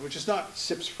outside, which is not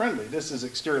SIPS friendly. This is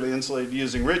exteriorly insulated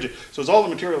using rigid. So it's all the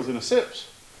materials in a SIPS,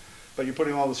 but you're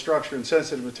putting all the structure and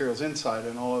sensitive materials inside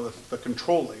and all of the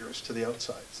control layers to the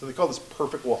outside. So they call this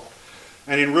perfect wall.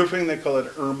 And in roofing, they call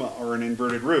it IRMA, or an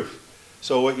inverted roof.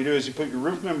 So what you do is you put your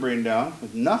roof membrane down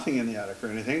with nothing in the attic or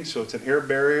anything. So it's an air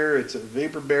barrier, it's a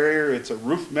vapor barrier, it's a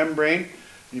roof membrane, and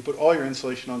you put all your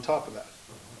insulation on top of that.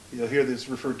 You'll hear this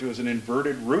referred to as an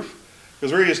inverted roof,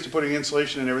 because we're used to putting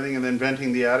insulation and everything and then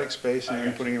venting the attic space and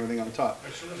then putting everything on top.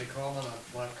 It's really common on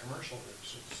flat commercial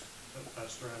roofs. It's that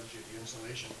strategy, the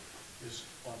insulation is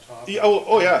on top. Yeah,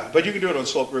 yeah, but you can do it on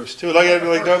slope roofs too. Like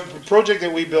the project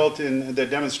that we built in the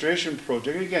demonstration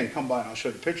project, and again, come by and I'll show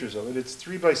you pictures of it. It's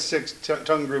 3x6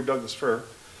 tongue groove Douglas fir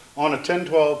on a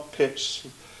 10-12 pitch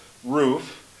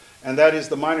roof, and that is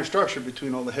the minor structure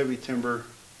between all the heavy timber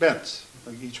bents.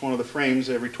 Like each one of the frames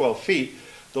every 12 feet,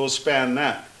 those span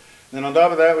that. And then on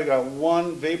top of that, we got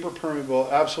one vapor permeable,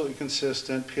 absolutely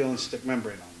consistent peel and stick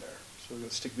membrane on there. So we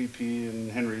got stick VP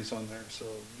and Henry's on there, so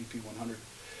VP 100.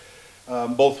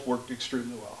 Both worked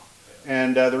extremely well.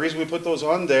 And the reason we put those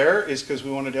on there is because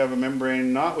we wanted to have a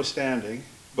membrane notwithstanding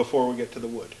before we get to the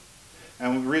wood.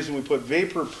 And the reason we put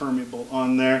vapor permeable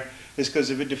on there is because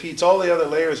if it defeats all the other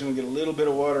layers and we get a little bit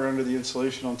of water under the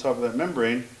insulation on top of that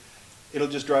membrane, it'll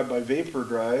just drive by vapor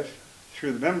drive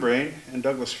through the membrane, and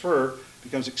Douglas fir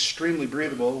becomes extremely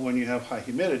breathable when you have high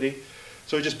humidity,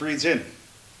 so it just breathes in.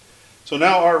 So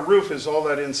now our roof is all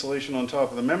that insulation on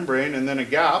top of the membrane, and then a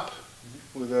gap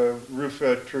with a roof,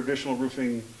 traditional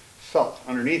roofing felt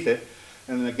underneath it,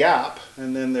 and then a gap,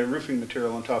 and then the roofing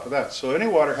material on top of that. So any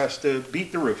water has to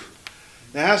beat the roof.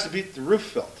 Then it has to beat the roof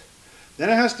felt. Then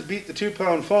it has to beat the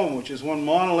 2-pound foam, which is one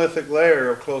monolithic layer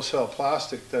of closed cell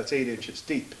plastic that's 8 inches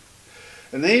deep.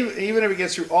 And then even if it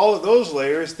gets through all of those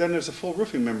layers, then there's a full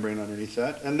roofing membrane underneath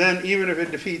that. And then even if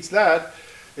it defeats that,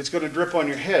 it's going to drip on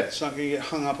your head. It's not going to get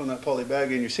hung up on that poly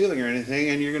bag in your ceiling or anything,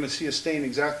 and you're going to see a stain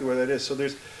exactly where that is. So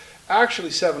there's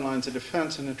actually 7 lines of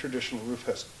defense, and a traditional roof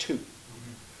has 2.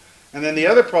 And then the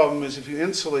other problem is if you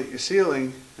insulate your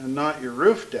ceiling and not your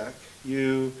roof deck,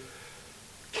 you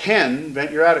can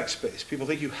vent your attic space. People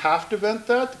think you have to vent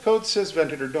that. The code says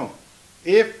vent it or don't.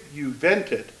 If you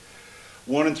vent it,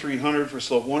 1 in 300 for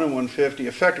slope, 1 in 150,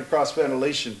 effective cross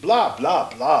ventilation, blah, blah,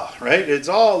 blah, right? It's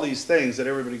all these things that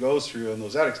everybody goes through in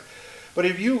those attics. But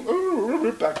if you,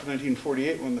 back to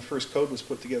 1948 when the first code was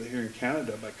put together here in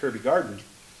Canada by Kirby Garden,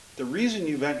 the reason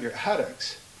you vent your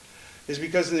attics is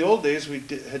because in the old days we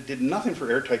did nothing for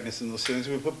air tightness in those ceilings.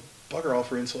 We put bugger all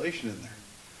for insulation in there.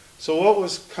 So what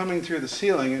was coming through the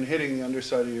ceiling and hitting the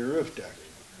underside of your roof deck?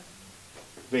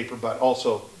 Vapor, but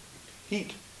also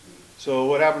heat. So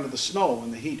what happened to the snow when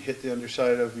the heat hit the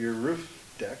underside of your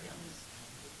roof deck?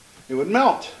 It would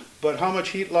melt. But how much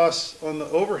heat loss on the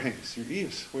overhangs, your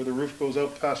eaves, where the roof goes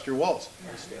out past your walls?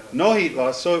 No heat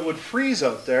loss, so it would freeze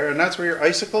out there, and that's where your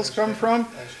icicles come from.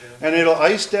 And it'll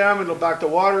ice dam, it'll back the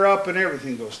water up, and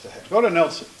everything goes to heck. Go to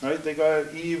Nelson, right? They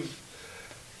got eave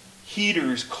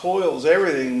heaters, coils,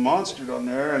 everything monstered on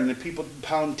there, and the people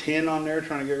pound tin on there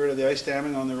trying to get rid of the ice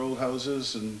damming on their old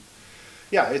houses. And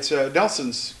yeah, it's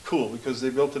Nelson's cool because they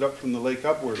built it up from the lake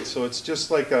upwards, so it's just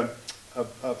like a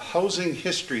a housing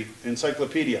history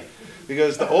encyclopedia,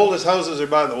 because the oldest houses are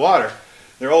by the water.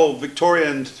 They're all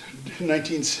Victorian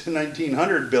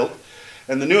 1900 built,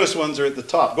 and the newest ones are at the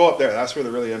top. Go up there, that's where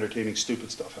the really entertaining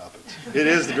stupid stuff happens. It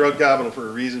is the drug capital for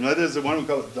a reason. That is the one we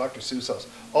call it Dr. Seuss house.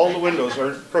 All the windows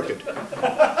are crooked.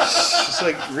 It's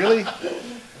like, really?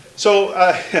 So,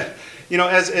 you know,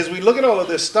 as we look at all of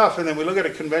this stuff, and then we look at a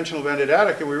conventional vented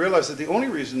attic, and we realize that the only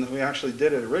reason that we actually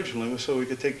did it originally was so we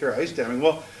could take care of ice damming.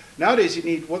 Well, nowadays you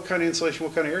need what kind of insulation,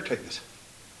 what kind of air tightness?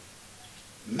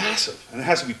 Massive. And it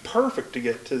has to be perfect to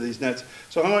get to these nets.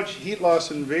 So how much heat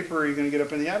loss and vapor are you going to get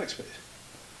up in the attic space?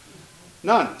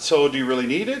 None. So do you really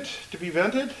need it to be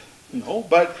vented? No,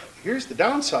 but here's the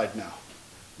downside now.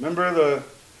 Remember the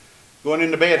going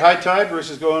into bay at high tide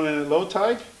versus going in at low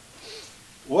tide?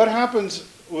 What happens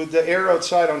with the air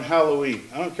outside on Halloween?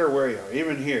 I don't care where you are,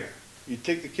 even here. You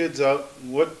take the kids out,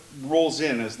 what rolls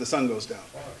in as the sun goes down?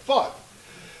 Fog.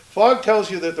 Fog tells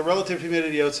you that the relative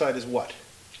humidity outside is what?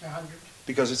 100.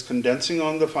 Because it's condensing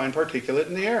on the fine particulate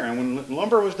in the air. And when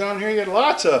lumber was down here, you had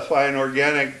lots of fine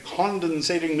organic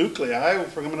condensating nuclei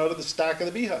coming out of the stack of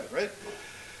the beehive, right?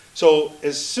 So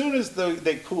as soon as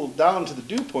they cool down to the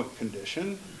dew point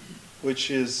condition, which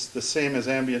is the same as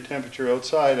ambient temperature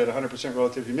outside at 100%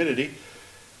 relative humidity,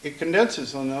 it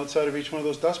condenses on the outside of each one of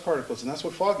those dust particles, and that's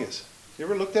what fog is. You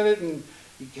ever looked at it and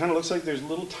it kind of looks like there's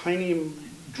little tiny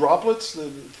droplets? The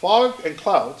fog and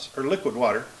clouds are liquid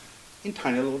water in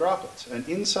tiny little droplets, and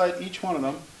inside each one of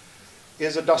them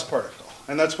is a dust particle.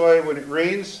 And that's why when it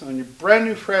rains on your brand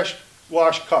new fresh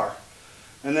washed car,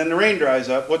 and then the rain dries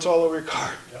up, what's all over your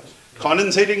car? Yep.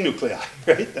 Condensating nuclei,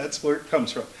 right? That's where it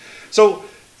comes from. So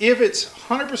if it's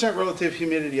 100% relative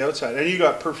humidity outside, and you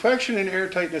got perfection in air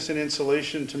tightness and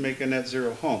insulation to make a net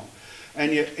zero home,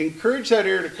 and you encourage that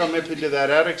air to come up into that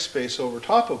attic space over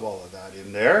top of all of that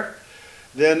in there,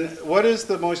 then what is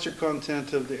the moisture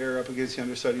content of the air up against the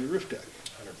underside of your roof deck?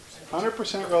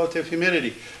 100% relative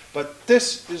humidity. But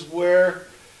this is where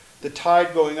the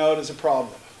tide going out is a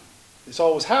problem. It's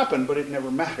always happened, but it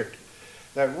never mattered.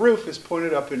 That roof is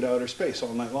pointed up into outer space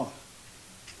all night long.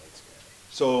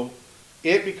 So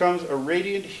it becomes a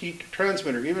radiant heat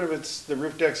transmitter, even if it's the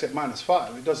roof deck's at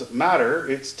 -5. It doesn't matter.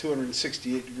 It's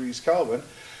 268 degrees Kelvin.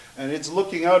 And it's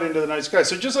looking out into the night sky.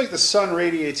 So just like the sun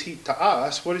radiates heat to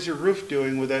us, what is your roof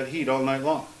doing with that heat all night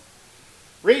long?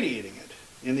 Radiating it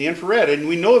in the infrared. And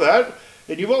we know that,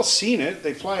 and you've all seen it.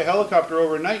 They fly a helicopter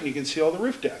overnight and you can see all the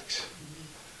roof decks.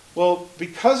 Well,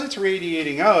 because it's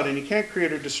radiating out and you can't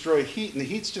create or destroy heat, and the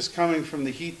heat's just coming from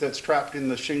the heat that's trapped in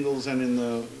the shingles and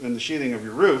in the sheathing of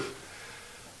your roof,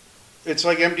 it's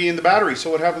like emptying the battery. So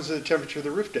what happens to the temperature of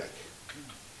the roof deck?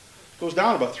 It goes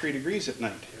down about 3 degrees at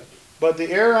night. But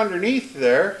the air underneath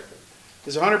there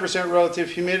is 100% relative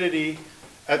humidity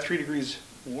at 3 degrees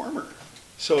warmer.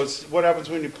 So it's what happens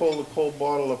when you pull the cold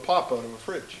bottle of pop out of a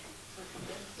fridge.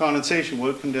 Condensation,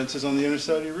 what condenses on the inner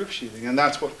side of your roof sheathing. And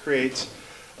that's what creates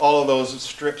all of those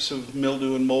strips of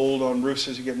mildew and mold on roofs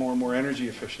as you get more and more energy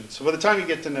efficient. So by the time you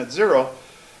get to net zero,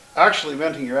 actually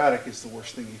venting your attic is the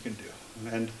worst thing you can do.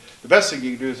 And the best thing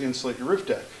you can do is insulate your roof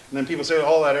deck. And then people say,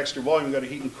 all that extra volume, you've got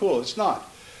to heat and cool. It's not.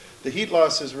 The heat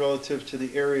loss is relative to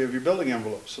the area of your building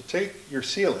envelope. So take your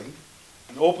ceiling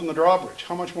and open the drawbridge.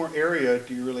 How much more area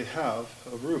do you really have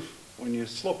of roof when you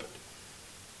slope it?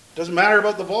 It doesn't matter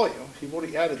about the volume. You've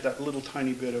already added that little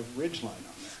tiny bit of ridge line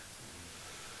on there.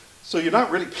 So you're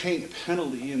not really paying a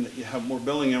penalty in that you have more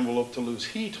building envelope to lose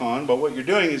heat on, but what you're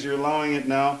doing is you're allowing it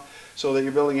now so that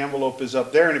your building envelope is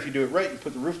up there, and if you do it right, you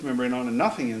put the roof membrane on and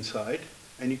nothing inside,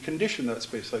 and you condition that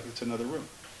space like it's another room.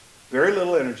 Very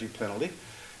little energy penalty.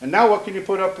 And now what can you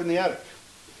put up in the attic?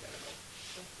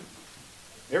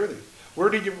 Everything. Where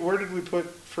did we put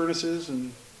furnaces,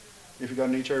 and if you got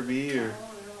an HRV, or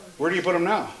where do you put them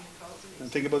now?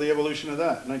 And think about the evolution of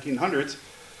that. 1900s,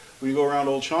 we go around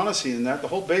Old Shaughnessy and that, the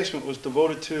whole basement was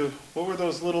devoted to, what were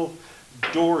those little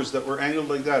doors that were angled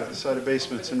like that at the side of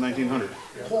basements in 1900?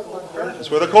 That's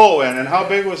where the coal went. And how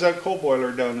big was that coal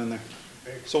boiler down in there?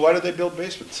 So why did they build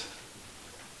basements?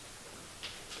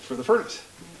 For the furnace.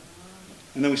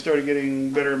 And then we started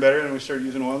getting better and better, and we started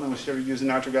using oil, and then we started using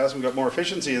natural gas, and we got more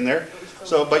efficiency in there.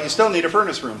 So, but you still need a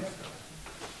furnace room.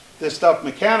 This stuff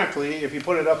mechanically, if you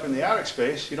put it up in the attic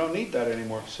space, you don't need that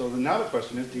anymore. So then now the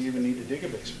question is, do you even need to dig a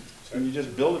basement? And you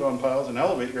just build it on piles and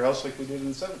elevate your house like we did in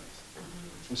the 70s.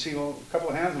 I'm seeing a couple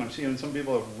of hands, and I'm seeing some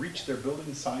people have reached their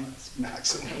building science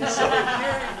maximum. So.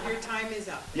 Your time is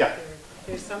up. Yeah.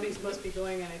 There's somebody supposed to be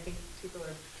going, and I think people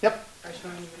are. Yep. Are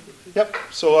showing you. Yep.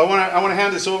 So I want to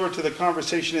hand this over to the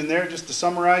conversation in there just to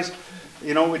summarize.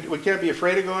 you know, we can't be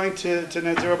afraid of going to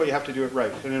net zero, but you have to do it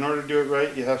right. And in order to do it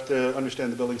right, you have to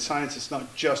understand the building science. It's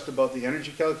not just about the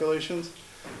energy calculations.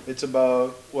 It's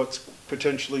about what's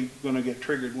potentially going to get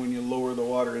triggered when you lower the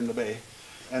water in the bay.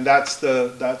 And that's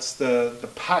the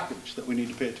package that we need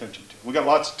to pay attention to. We've got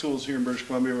lots of tools here in British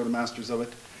Columbia. We're the masters of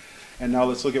it. And now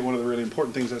let's look at one of the really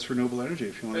important things, that's renewable energy,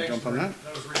 if you want to jump on that.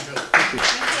 That was really good. Thank you.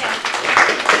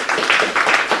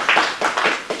 Thank you.